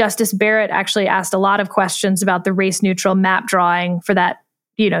 Justice Barrett actually asked a lot of questions about the race-neutral map drawing for that,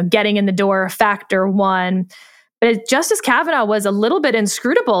 getting in the door factor 1. But Justice Kavanaugh was a little bit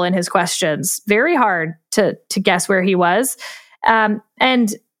inscrutable in his questions. Very hard to guess where he was.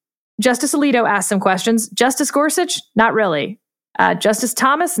 And Justice Alito asked some questions. Justice Gorsuch, not really. Justice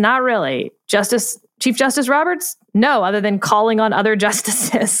Thomas, not really. Chief Justice Roberts, no, other than calling on other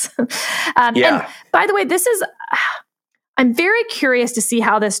justices. And by the way, I'm very curious to see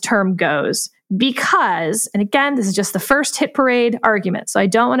how this term goes because, and again, this is just the first hit parade argument, so I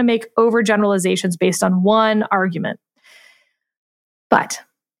don't want to make overgeneralizations based on one argument. But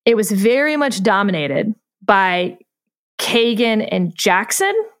it was very much dominated by Kagan and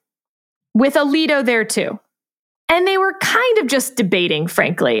Jackson, with Alito there too. And they were kind of just debating,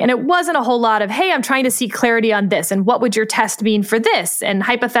 frankly. And it wasn't a whole lot of, hey, I'm trying to see clarity on this. And what would your test mean for this? And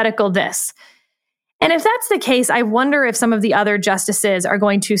hypothetical this. And if that's the case, I wonder if some of the other justices are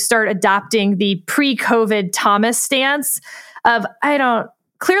going to start adopting the pre-COVID Thomas stance of,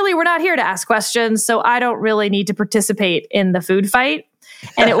 clearly we're not here to ask questions, so I don't really need to participate in the food fight.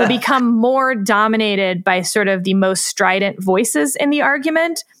 And it will become more dominated by sort of the most strident voices in the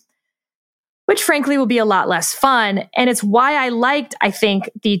argument, which frankly will be a lot less fun. And it's why I liked, I think,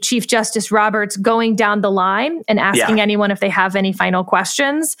 the Chief Justice Roberts going down the line and asking anyone if they have any final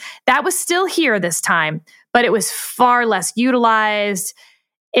questions. That was still here this time, but it was far less utilized.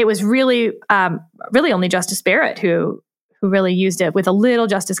 It was really only Justice Barrett who really used it, with a little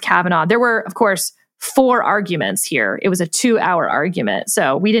Justice Kavanaugh. There were, of course, 4 arguments here. It was a 2-hour argument.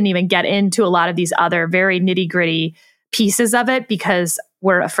 So we didn't even get into a lot of these other very nitty-gritty pieces of it because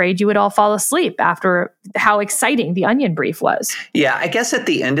we're afraid you would all fall asleep after how exciting the Onion brief was. Yeah, I guess at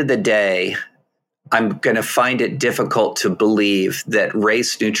the end of the day, I'm going to find it difficult to believe that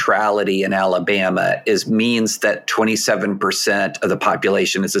race neutrality in Alabama means that 27% of the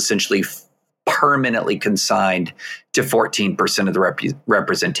population is essentially permanently consigned to 14% of the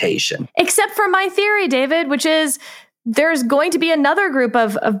representation. Except for my theory, David, which is there's going to be another group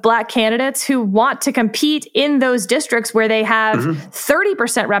of Black candidates who want to compete in those districts where they have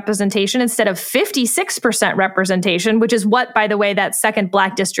 30% representation instead of 56% representation, which is what, by the way, that second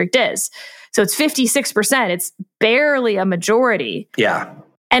Black district is. So it's 56%. It's barely a majority. Yeah.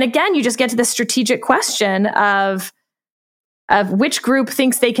 And again, you just get to the strategic question of which group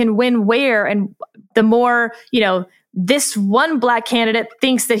thinks they can win where. And the more, this one Black candidate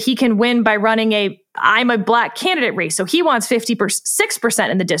thinks that he can win by running I'm a Black candidate race. So he wants 56%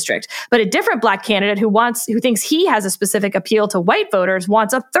 in the district. But a different Black candidate who thinks he has a specific appeal to white voters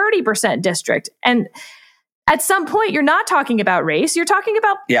wants a 30% district. And at some point, you're not talking about race. You're talking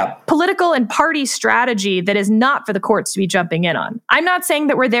about political and party strategy that is not for the courts to be jumping in on. I'm not saying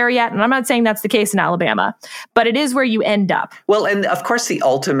that we're there yet, and I'm not saying that's the case in Alabama, but it is where you end up. Well, and of course, the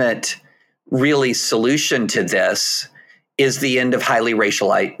ultimate really solution to this is the end of highly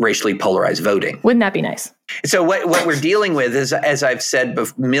racially polarized voting. Wouldn't that be nice? So what we're dealing with is, as I've said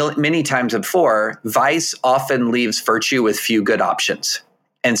many times before, vice often leaves virtue with few good options.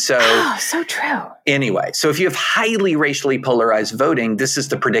 And so, so true. Anyway, so if you have highly racially polarized voting, this is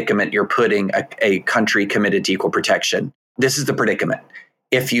the predicament you're putting a country committed to equal protection. This is the predicament.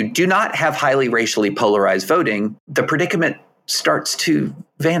 If you do not have highly racially polarized voting, the predicament starts to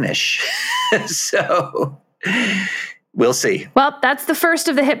vanish. So we'll see. Well, that's the first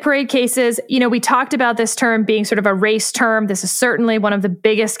of the hit parade cases. We talked about this term being sort of a race term. This is certainly one of the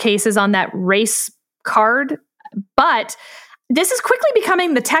biggest cases on that race card. But this is quickly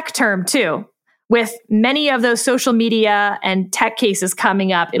becoming the tech term too, with many of those social media and tech cases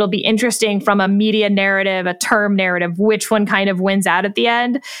coming up. It'll be interesting from a media narrative, a term narrative, which one kind of wins out at the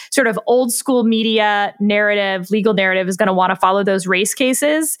end. Sort of old school media narrative, legal narrative is going to want to follow those race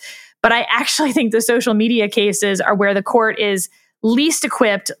cases. But I actually think the social media cases are where the court is least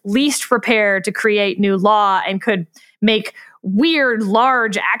equipped, least prepared to create new law and could make weird,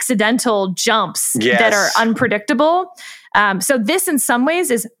 large, accidental jumps that are unpredictable. So this, in some ways,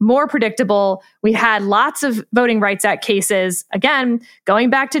 is more predictable. We had lots of Voting Rights Act cases, again, going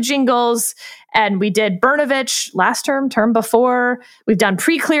back to Jingles, and we did Brnovich last term before. We've done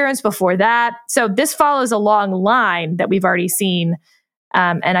pre-clearance before that. So this follows a long line that we've already seen.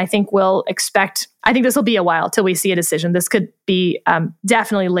 And I think this will be a while till we see a decision. This could be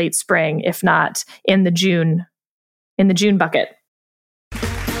definitely late spring, if not in the June bucket.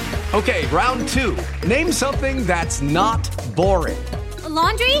 Okay, round two. Name something that's not boring. A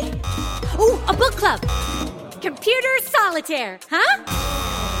laundry? Ooh, a book club. Computer solitaire, huh?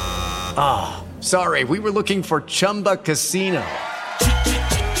 Ah, sorry, we were looking for Chumba Casino.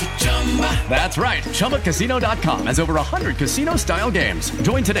 That's right, ChumbaCasino.com has over 100 casino-style games.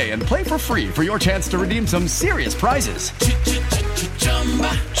 Join today and play for free for your chance to redeem some serious prizes.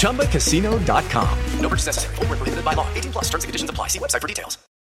 ChumbaCasino.com. No purchase necessary. Void where prohibited by law. 18+. Terms and conditions apply. See website for details.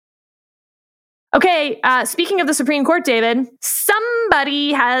 Okay, speaking of the Supreme Court, David,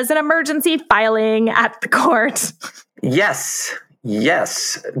 somebody has an emergency filing at the court. Yes.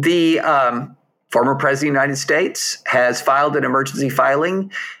 The former president of the United States has filed an emergency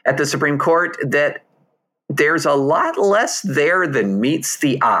filing at the Supreme Court that there's a lot less there than meets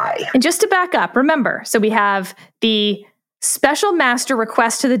the eye. And just to back up, remember, so we have the special master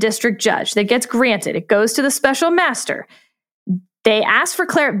request to the district judge that gets granted. It goes to the special master. They ask for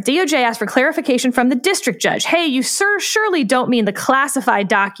DOJ asked for clarification from the district judge. Hey, you surely don't mean the classified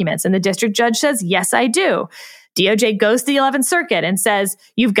documents. And the district judge says, yes, I do. DOJ goes to the 11th Circuit and says,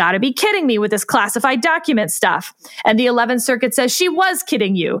 you've got to be kidding me with this classified document stuff. And the 11th Circuit says, she was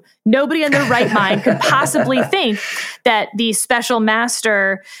kidding you. Nobody in their right mind could possibly think that the special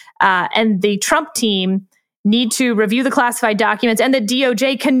master and the Trump team need to review the classified documents, and the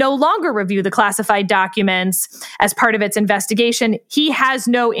DOJ can no longer review the classified documents as part of its investigation. He has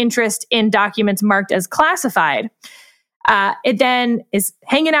no interest in documents marked as classified. It then is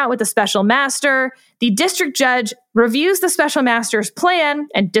hanging out with the special master. The district judge reviews the special master's plan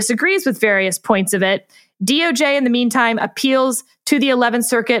and disagrees with various points of it. DOJ, in the meantime, appeals to the 11th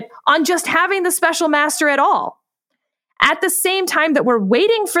Circuit on just having the special master at all. At the same time that we're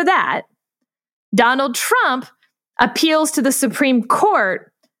waiting for that, Donald Trump appeals to the Supreme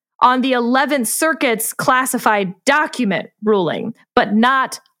Court on the 11th Circuit's classified document ruling, but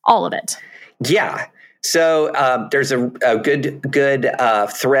not all of it. Yeah. So there's a good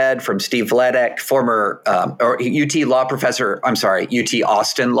thread from Steve Vladek, former UT law professor. I'm sorry, UT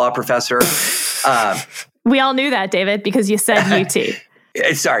Austin law professor. We all knew that, David, because you said UT.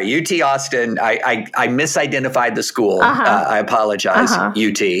 Sorry, UT Austin. I misidentified the school. I apologize,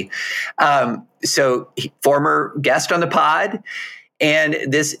 UT. So former guest on the pod.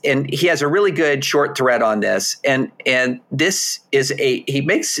 And he has a really good short thread on this. And this is he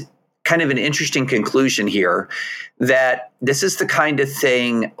makes kind of an interesting conclusion here that this is the kind of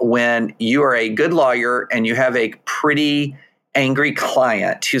thing when you are a good lawyer and you have a pretty angry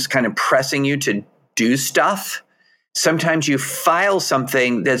client who's kind of pressing you to do stuff. Sometimes you file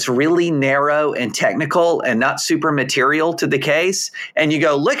something that's really narrow and technical and not super material to the case. And you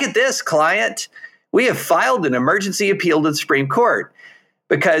go, look at this, client. We have filed an emergency appeal to the Supreme Court,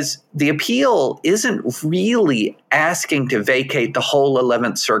 because the appeal isn't really asking to vacate the whole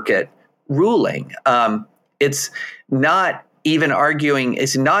 11th Circuit ruling. It's not arguing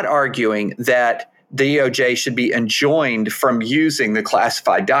that the DOJ should be enjoined from using the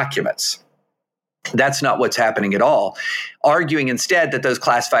classified documents. That's not what's happening at all. Arguing instead that those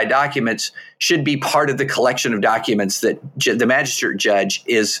classified documents should be part of the collection of documents that the magistrate judge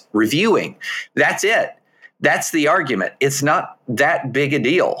is reviewing. That's it. That's the argument. It's not that big a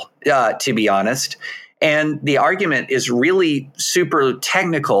deal, to be honest. And the argument is really super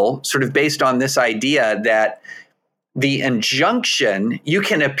technical, sort of based on this idea that the injunction, you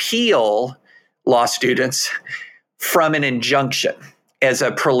can appeal, law students, from an injunction as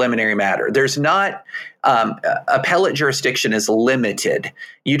a preliminary matter. There's not, appellate jurisdiction is limited.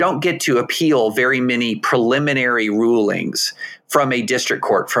 You don't get to appeal very many preliminary rulings from a district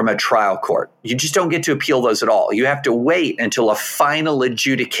court, from a trial court. You just don't get to appeal those at all. You have to wait until a final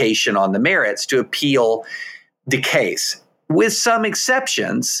adjudication on the merits to appeal the case, with some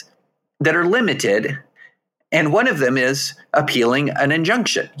exceptions that are limited. And one of them is appealing an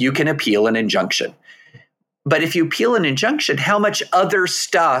injunction. You can appeal an injunction. But if you appeal an injunction, how much other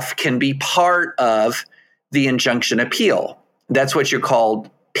stuff can be part of the injunction appeal? That's what you're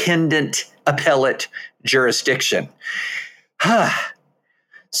called pendent appellate jurisdiction.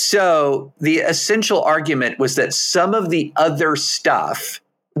 So the essential argument was that some of the other stuff,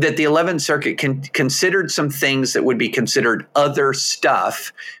 that the 11th Circuit considered some things that would be considered other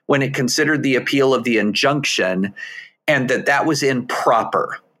stuff when it considered the appeal of the injunction, and that was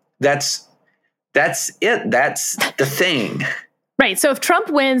improper. That's it. That's the thing. Right. So if Trump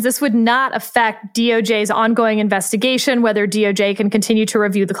wins, this would not affect DOJ's ongoing investigation, whether DOJ can continue to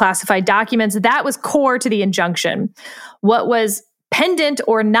review the classified documents. That was core to the injunction. What was pendant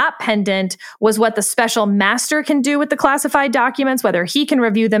or not pendant was what the special master can do with the classified documents, whether he can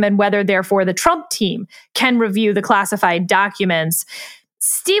review them and whether, therefore, the Trump team can review the classified documents.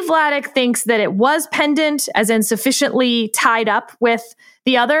 Steve Vladeck thinks that it was pendant, as in sufficiently tied up with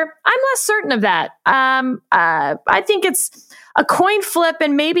the other. I'm less certain of that. I think it's a coin flip,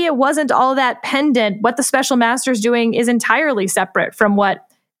 and maybe it wasn't all that pendant. What the special master is doing is entirely separate from what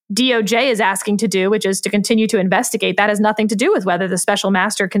DOJ is asking to do, which is to continue to investigate. That has nothing to do with whether the special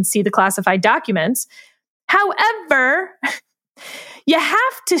master can see the classified documents. However, you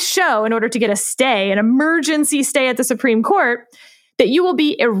have to show, in order to get a stay, an emergency stay at the Supreme Court, that you will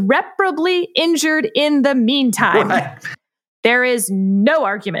be irreparably injured in the meantime. Right. There is no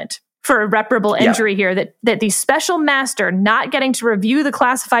argument for irreparable injury here, that the special master not getting to review the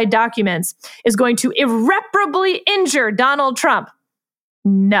classified documents is going to irreparably injure Donald Trump.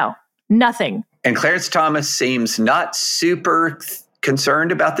 No, nothing. And Clarence Thomas seems not super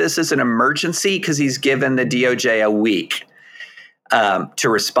concerned about this as an emergency, because he's given the DOJ a week to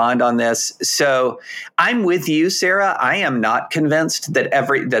respond on this. So I'm with you, Sarah. I am not convinced that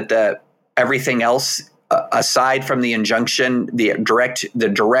everything else aside from the injunction, the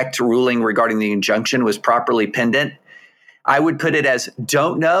direct ruling regarding the injunction was properly pendant. I would put it as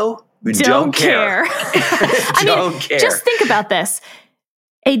don't know, don't care. Care. Just think about this.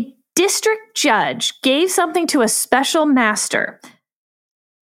 A district judge gave something to a special master,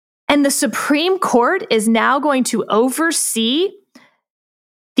 and the Supreme Court is now going to oversee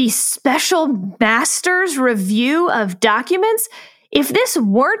the special master's review of documents. If this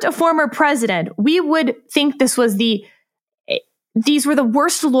weren't a former president, we would think these were the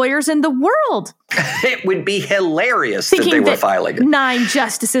worst lawyers in the world. It would be hilarious that they were filing it. 9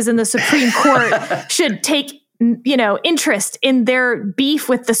 justices in the Supreme Court should take, interest in their beef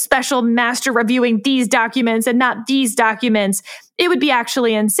with the special master reviewing these documents and not these documents. It would be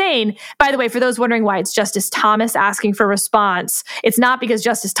actually insane. By the way, for those wondering why it's Justice Thomas asking for response, it's not because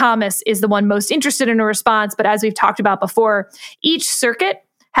Justice Thomas is the one most interested in a response, but as we've talked about before, each circuit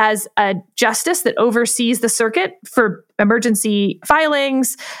has a justice that oversees the circuit for emergency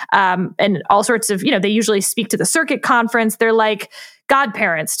filings and all sorts of, they usually speak to the circuit conference. They're like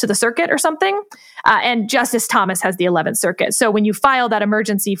godparents to the circuit or something. And Justice Thomas has the 11th Circuit. So when you file that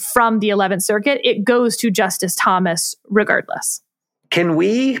emergency from the 11th Circuit, it goes to Justice Thomas regardless. Can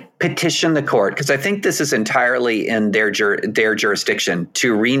we petition the court? Because I think this is entirely in their jurisdiction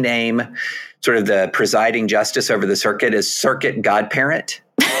to rename sort of the presiding justice over the circuit as Circuit Godparent.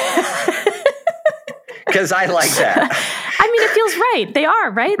 Because I like that. I mean, it feels right. They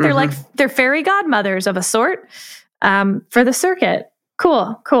are, right? They're they're fairy godmothers of a sort for the circuit.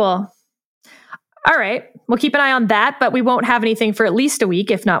 Cool. All right. We'll keep an eye on that, but we won't have anything for at least a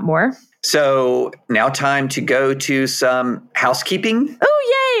week, if not more. So now time to go to some housekeeping.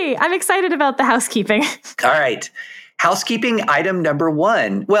 Oh, yay. I'm excited about the housekeeping. All right. Housekeeping item number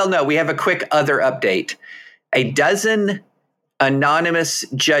 1. Well, no, we have a quick other update. A dozen anonymous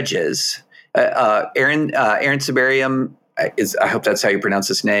judges, Aaron Sabarium is, I hope that's how you pronounce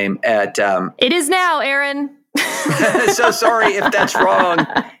his name. It is now, Aaron. So sorry if that's wrong,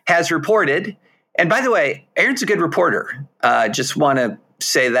 has reported. And by the way, Aaron's a good reporter. Just want to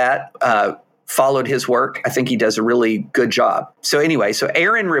say that. Followed his work. I think he does a really good job. So anyway,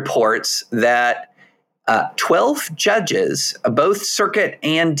 Aaron reports that 12 judges, both circuit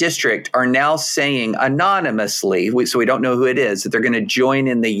and district, are now saying anonymously, so we don't know who it is, that they're going to join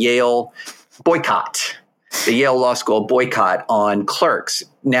in the Yale boycott, the Yale Law School boycott on clerks.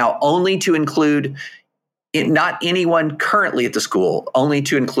 Now, only to include not anyone currently at the school, only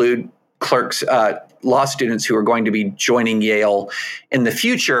to include clerks, law students who are going to be joining Yale in the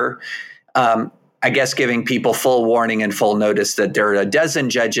future. I guess giving people full warning and full notice that there are a dozen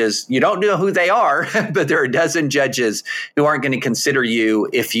judges. You don't know who they are, but there are a dozen judges who aren't going to consider you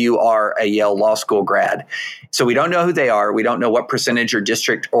if you are a Yale Law School grad. So we don't know who they are. We don't know what percentage are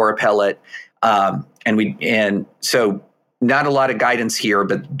district or appellate. And so not a lot of guidance here,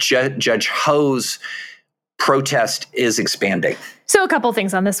 but Judge Ho's protest is expanding. So a couple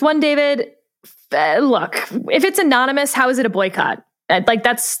things on this. One, David, look, if it's anonymous, how is it a boycott? Like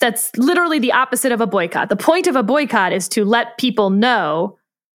that's literally the opposite of a boycott. The point of a boycott is to let people know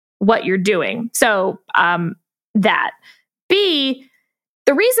what you're doing. So that. B,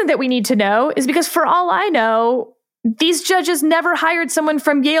 the reason that we need to know is because for all I know, these judges never hired someone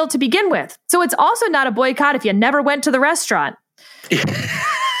from Yale to begin with. So it's also not a boycott if you never went to the restaurant. 3,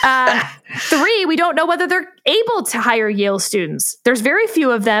 we don't know whether they're able to hire Yale students. There's very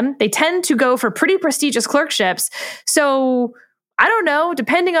few of them. They tend to go for pretty prestigious clerkships. So I don't know,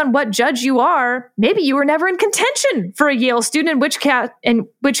 depending on what judge you are, maybe you were never in contention for a Yale student, in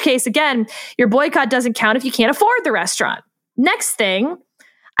which case, again, your boycott doesn't count if you can't afford the restaurant. Next thing,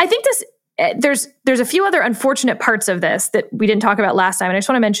 I think there's a few other unfortunate parts of this that we didn't talk about last time, and I just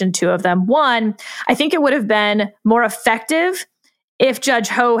want to mention 2 of them. One, I think it would have been more effective if Judge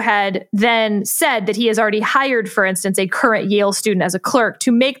Ho had then said that he has already hired, for instance, a current Yale student as a clerk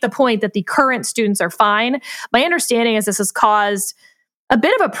to make the point that the current students are fine. My understanding is this has caused a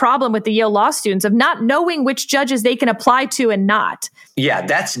bit of a problem with the Yale law students of not knowing which judges they can apply to and not. Yeah,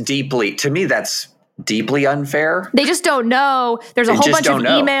 that's deeply unfair. They just don't know. There's a whole bunch of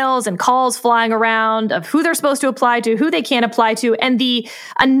emails and calls flying around of who they're supposed to apply to, who they can't apply to. And the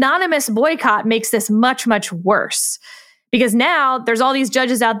anonymous boycott makes this much, much worse. Because now there's all these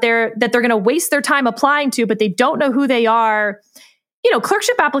judges out there that they're going to waste their time applying to, but they don't know who they are. You know,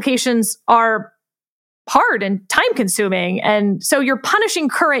 clerkship applications are hard and time consuming. And so you're punishing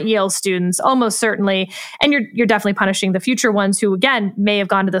current Yale students almost certainly. And you're definitely punishing the future ones who, again, may have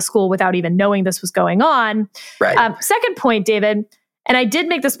gone to the school without even knowing this was going on. Right. Second point, David, and I did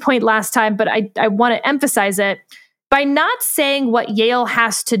make this point last time, but I want to emphasize it. By not saying what Yale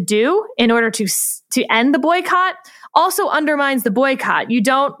has to do in order to end the boycott, also undermines the boycott. You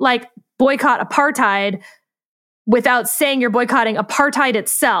don't boycott apartheid without saying you're boycotting apartheid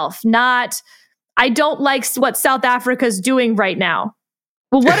itself, not, I don't like what South Africa's doing right now.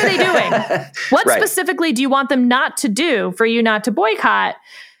 Well, what are they doing? What Right. specifically do you want them not to do for you not to boycott?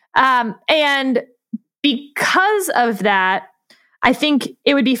 And because of that, I think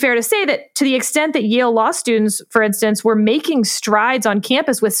it would be fair to say that to the extent that Yale law students, for instance, were making strides on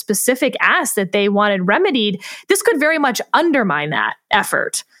campus with specific asks that they wanted remedied, this could very much undermine that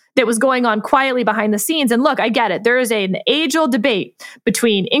effort that was going on quietly behind the scenes. And look, I get it. There is an age-old debate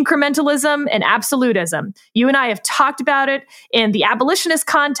between incrementalism and absolutism. You and I have talked about it in the abolitionist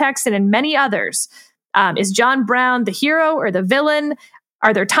context and in many others. Is John Brown the hero or the villain?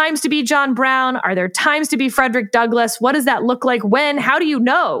 Are there times to be John Brown? Are there times to be Frederick Douglass? What does that look like? When? How do you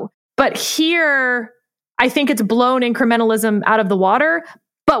know? But here, I think it's blown incrementalism out of the water,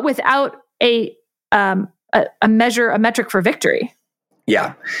 but without a metric for victory.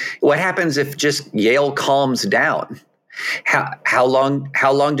 Yeah. What happens if just Yale calms down? How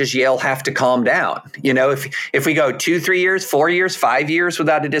long does Yale have to calm down? You know, if we go 2, 3 years, 4 years, 5 years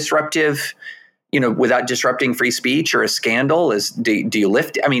without a disruptive without disrupting free speech or a scandal? Do you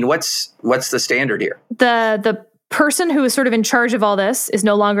lift? I mean, what's the standard here? The person who is sort of in charge of all this is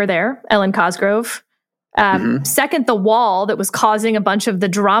no longer there, Ellen Cosgrove. Second, the wall that was causing a bunch of the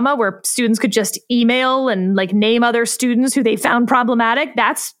drama where students could just email and name other students who they found problematic,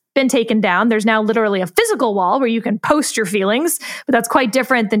 that's been taken down. There's now literally a physical wall where you can post your feelings, but that's quite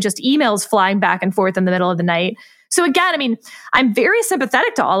different than just emails flying back and forth in the middle of the night. So again, I mean, I'm very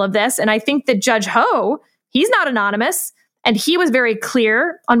sympathetic to all of this. And I think that Judge Ho, he's not anonymous, and he was very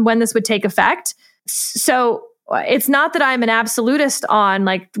clear on when this would take effect. So it's not that I'm an absolutist on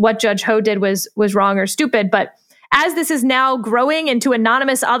what Judge Ho did was wrong or stupid, but as this is now growing into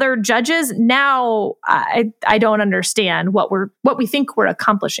anonymous other judges, now I don't understand what we think we're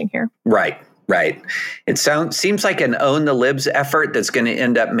accomplishing here. Right. It seems like an own the libs effort that's going to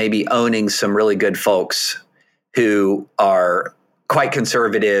end up maybe owning some really good folks who are quite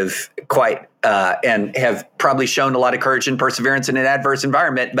conservative, and have probably shown a lot of courage and perseverance in an adverse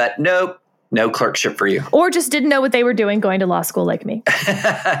environment, but nope. No clerkship for you. Or just didn't know what they were doing going to law school like me.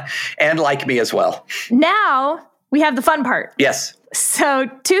 And like me as well. Now we have the fun part. Yes. So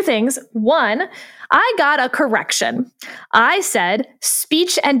 2 things. 1, I got a correction. I said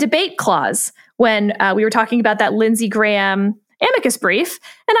speech and debate clause when we were talking about that Lindsey Graham amicus brief.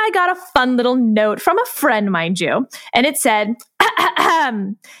 And I got a fun little note from a friend, mind you. And it said,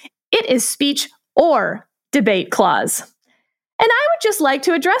 it is speech or debate clause. And I would just like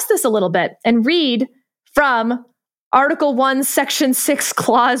to address this a little bit and read from Article 1, Section 6,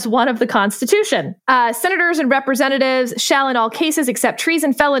 Clause 1 of the Constitution. Senators and representatives shall in all cases except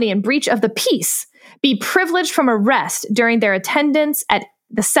treason, felony, and breach of the peace be privileged from arrest during their attendance at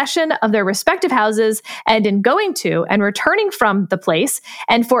the session of their respective houses and in going to and returning from the place,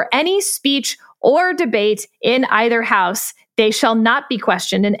 and for any speech or debate in either house, they shall not be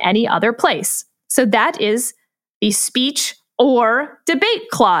questioned in any other place. So that is the speech or debate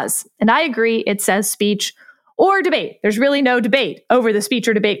clause. And I agree, it says speech or debate. There's really no debate over the speech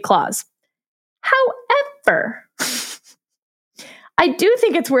or debate clause. However, I do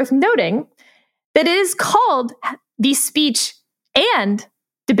think it's worth noting that it is called the speech and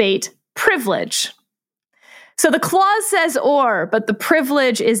debate privilege. So the clause says or, but the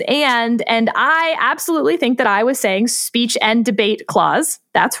privilege is and I absolutely think that I was saying speech and debate clause.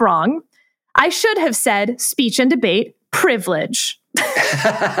 That's wrong. I should have said speech and debate privilege.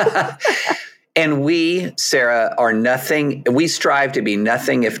 And we, Sarah, are nothing. We strive to be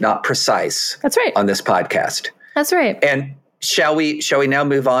nothing if not precise. That's right. On this podcast. That's right. And shall we now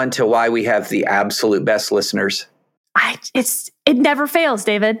move on to why we have the absolute best listeners? It never fails,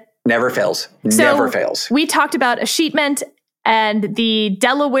 David. Never fails. So never fails. We talked about escheatment and the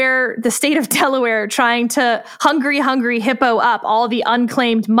state of Delaware trying to hungry hippo up all the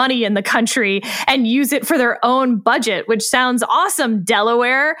unclaimed money in the country and use it for their own budget, which sounds awesome,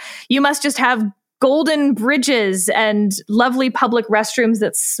 Delaware. You must just have golden bridges and lovely public restrooms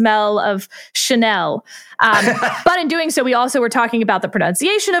that smell of Chanel. But in doing so, we also were talking about the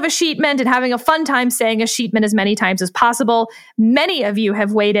pronunciation of escheatment and having a fun time saying escheatment as many times as possible. Many of you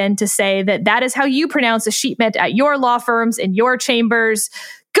have weighed in to say that is how you pronounce escheatment at your law firms, in your chambers.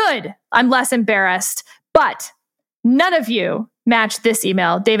 Good. I'm less embarrassed. But none of you matched this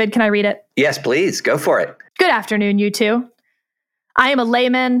email. David, can I read it? Yes, please. Go for it. Good afternoon, you two. I am a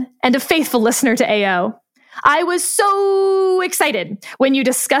layman and a faithful listener to AO. I was so excited when you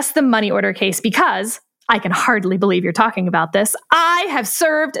discussed the money order case because I can hardly believe you're talking about this. I have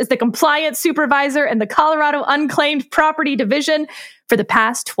served as the compliance supervisor in the Colorado Unclaimed Property Division for the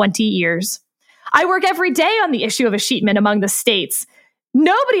past 20 years. I work every day on the issue of escheatment among the states.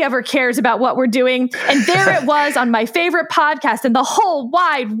 Nobody ever cares about what we're doing, and there it was on my favorite podcast in the whole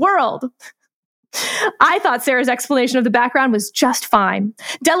wide world. I thought Sarah's explanation of the background was just fine.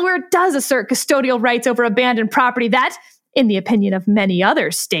 Delaware does assert custodial rights over abandoned property that, in the opinion of many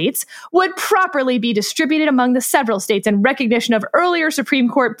other states, would properly be distributed among the several states in recognition of earlier Supreme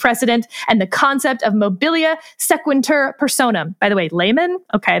Court precedent and the concept of mobilia sequuntur personam. By the way, layman?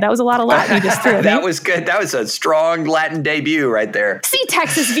 Okay, that was a lot of Latin you just threw at me. That was good. That was a strong Latin debut right there. See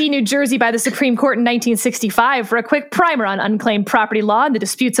Texas v. New Jersey by the Supreme Court in 1965 for a quick primer on unclaimed property law and the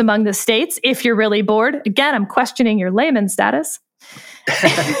disputes among the states, if you're really bored. Again, I'm questioning your layman status.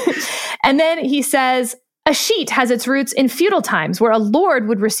 And then he says, a sheet has its roots in feudal times where a lord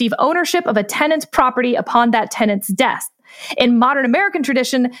would receive ownership of a tenant's property upon that tenant's death. In modern American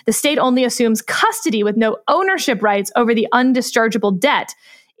tradition, the state only assumes custody with no ownership rights over the undischargeable debt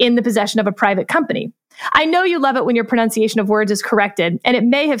in the possession of a private company. I know you love it when your pronunciation of words is corrected, and it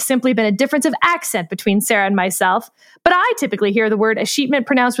may have simply been a difference of accent between Sarah and myself, but I typically hear the word escheatment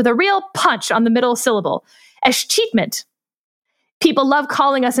pronounced with a real punch on the middle syllable. Escheatment. People love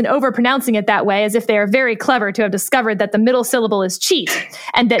calling us and overpronouncing it that way as if they are very clever to have discovered that the middle syllable is cheat,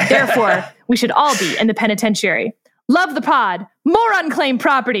 and that therefore we should all be in the penitentiary. Love the pod. More unclaimed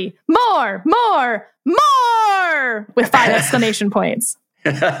property. More, with 5 exclamation points.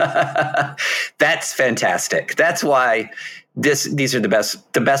 That's fantastic. That's why these are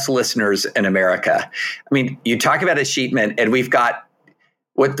the best listeners in America. I mean, you talk about escheatment, and we've got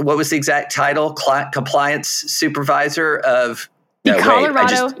what was the exact title? Compliance supervisor of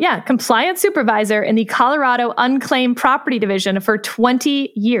compliance supervisor in the Colorado Unclaimed Property Division for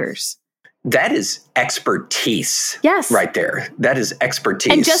 20 years. That is expertise. Yes. Right there. That is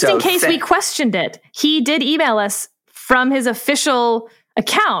expertise. And just in case we questioned it, he did email us from his official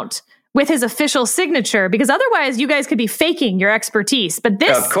account with his official signature, because otherwise you guys could be faking your expertise. But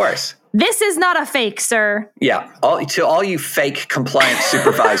of course, this is not a fake, sir. Yeah. To all you fake compliance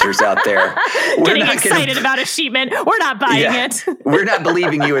supervisors out there, getting excited about escheatment. We're not buying it. We're not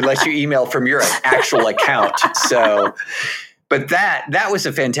believing you unless you email from your actual account. So, but that was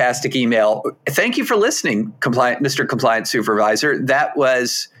a fantastic email. Thank you for listening, Mr. Compliance Supervisor. That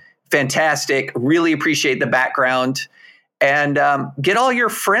was fantastic. Really appreciate the background. And get all your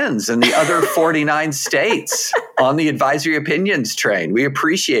friends in the other 49 states on the advisory opinions train. We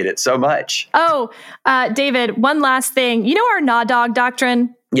appreciate it so much. Oh, David, one last thing. You know our Nah Dog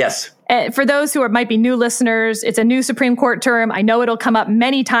doctrine? Yes. For those who might be new listeners, it's a new Supreme Court term. I know it'll come up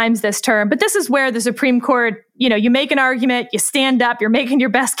many times this term, but this is where the Supreme Court, you make an argument, you stand up, you're making your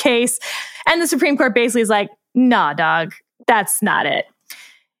best case, and the Supreme Court basically is like, nah, dog, that's not it.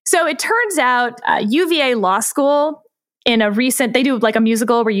 So it turns out UVA Law School, they do like a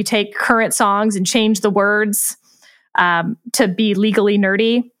musical where you take current songs and change the words to be legally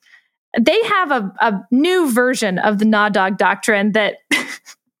nerdy. They have a new version of the Nah Dog doctrine that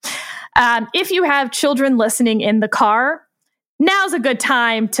if you have children listening in the car, now's a good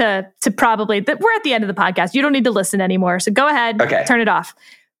time to probably, we're at the end of the podcast. You don't need to listen anymore. So go ahead, turn it off.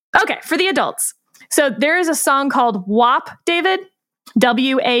 Okay, for the adults. So there is a song called WAP, David,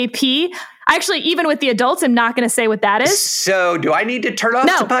 W-A-P. Actually, even with the adults, I'm not going to say what that is. So do I need to turn off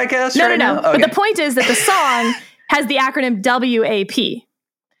the podcast No. now? Okay. But the point is that the song has the acronym WAP.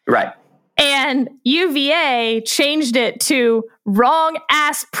 Right. And UVA changed it to wrong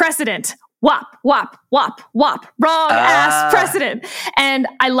ass precedent. WAP, WAP, WAP, WAP, wrong ass precedent. And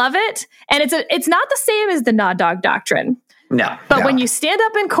I love it. And it's not the same as the Nah Dog doctrine. No. But when you stand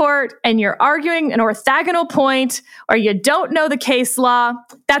up in court and you're arguing an orthogonal point or you don't know the case law,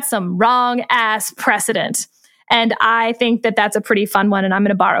 that's some wrong ass precedent. And I think that that's a pretty fun one, and I'm going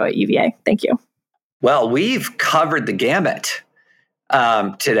to borrow it, UVA. Thank you. Well, we've covered the gamut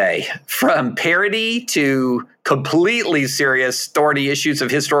today, from parody to completely serious thorny issues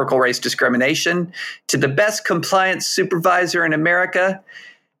of historical race discrimination to the best compliance supervisor in America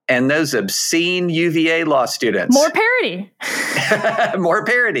and those obscene UVA law students. More parody. More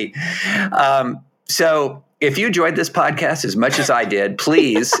parody. So if you enjoyed this podcast as much as I did,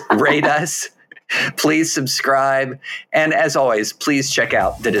 please rate us. Please subscribe. And as always, please check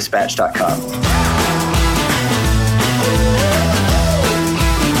out thedispatch.com.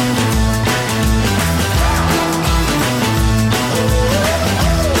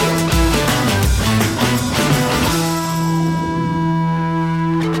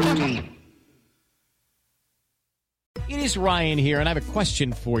 It is Ryan here, and I have a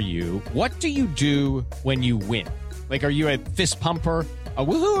question for you. What do you do when you win? Like, are you a fist pumper, a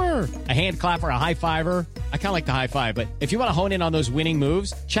woohooer, a hand clapper, a high fiver? I kind of like the high five, but if you want to hone in on those winning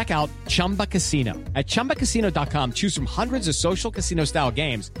moves, check out Chumba Casino. At ChumbaCasino.com, choose from hundreds of social casino-style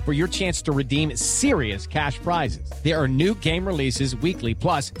games for your chance to redeem serious cash prizes. There are new game releases weekly,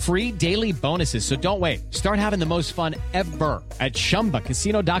 plus free daily bonuses. So don't wait. Start having the most fun ever at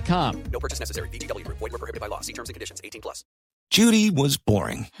ChumbaCasino.com. No purchase necessary. VGW Group. Void where prohibited by law. See terms and conditions. 18+. Judy was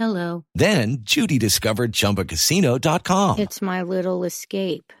boring. Hello. Then Judy discovered ChumbaCasino.com. It's my little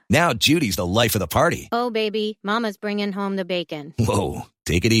escape. Now Judy's the life of the party. Oh, baby, mama's bringing home the bacon. Whoa,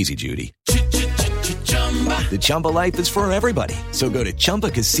 take it easy, Judy. The Chumba life is for everybody. So go to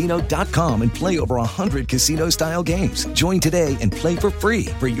ChumbaCasino.com and play over 100 casino-style games. Join today and play for free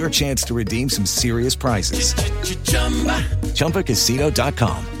for your chance to redeem some serious prizes.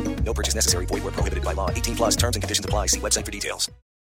 ChumbaCasino.com. No purchase necessary. Void where prohibited by law. 18+. Terms and conditions apply. See website for details.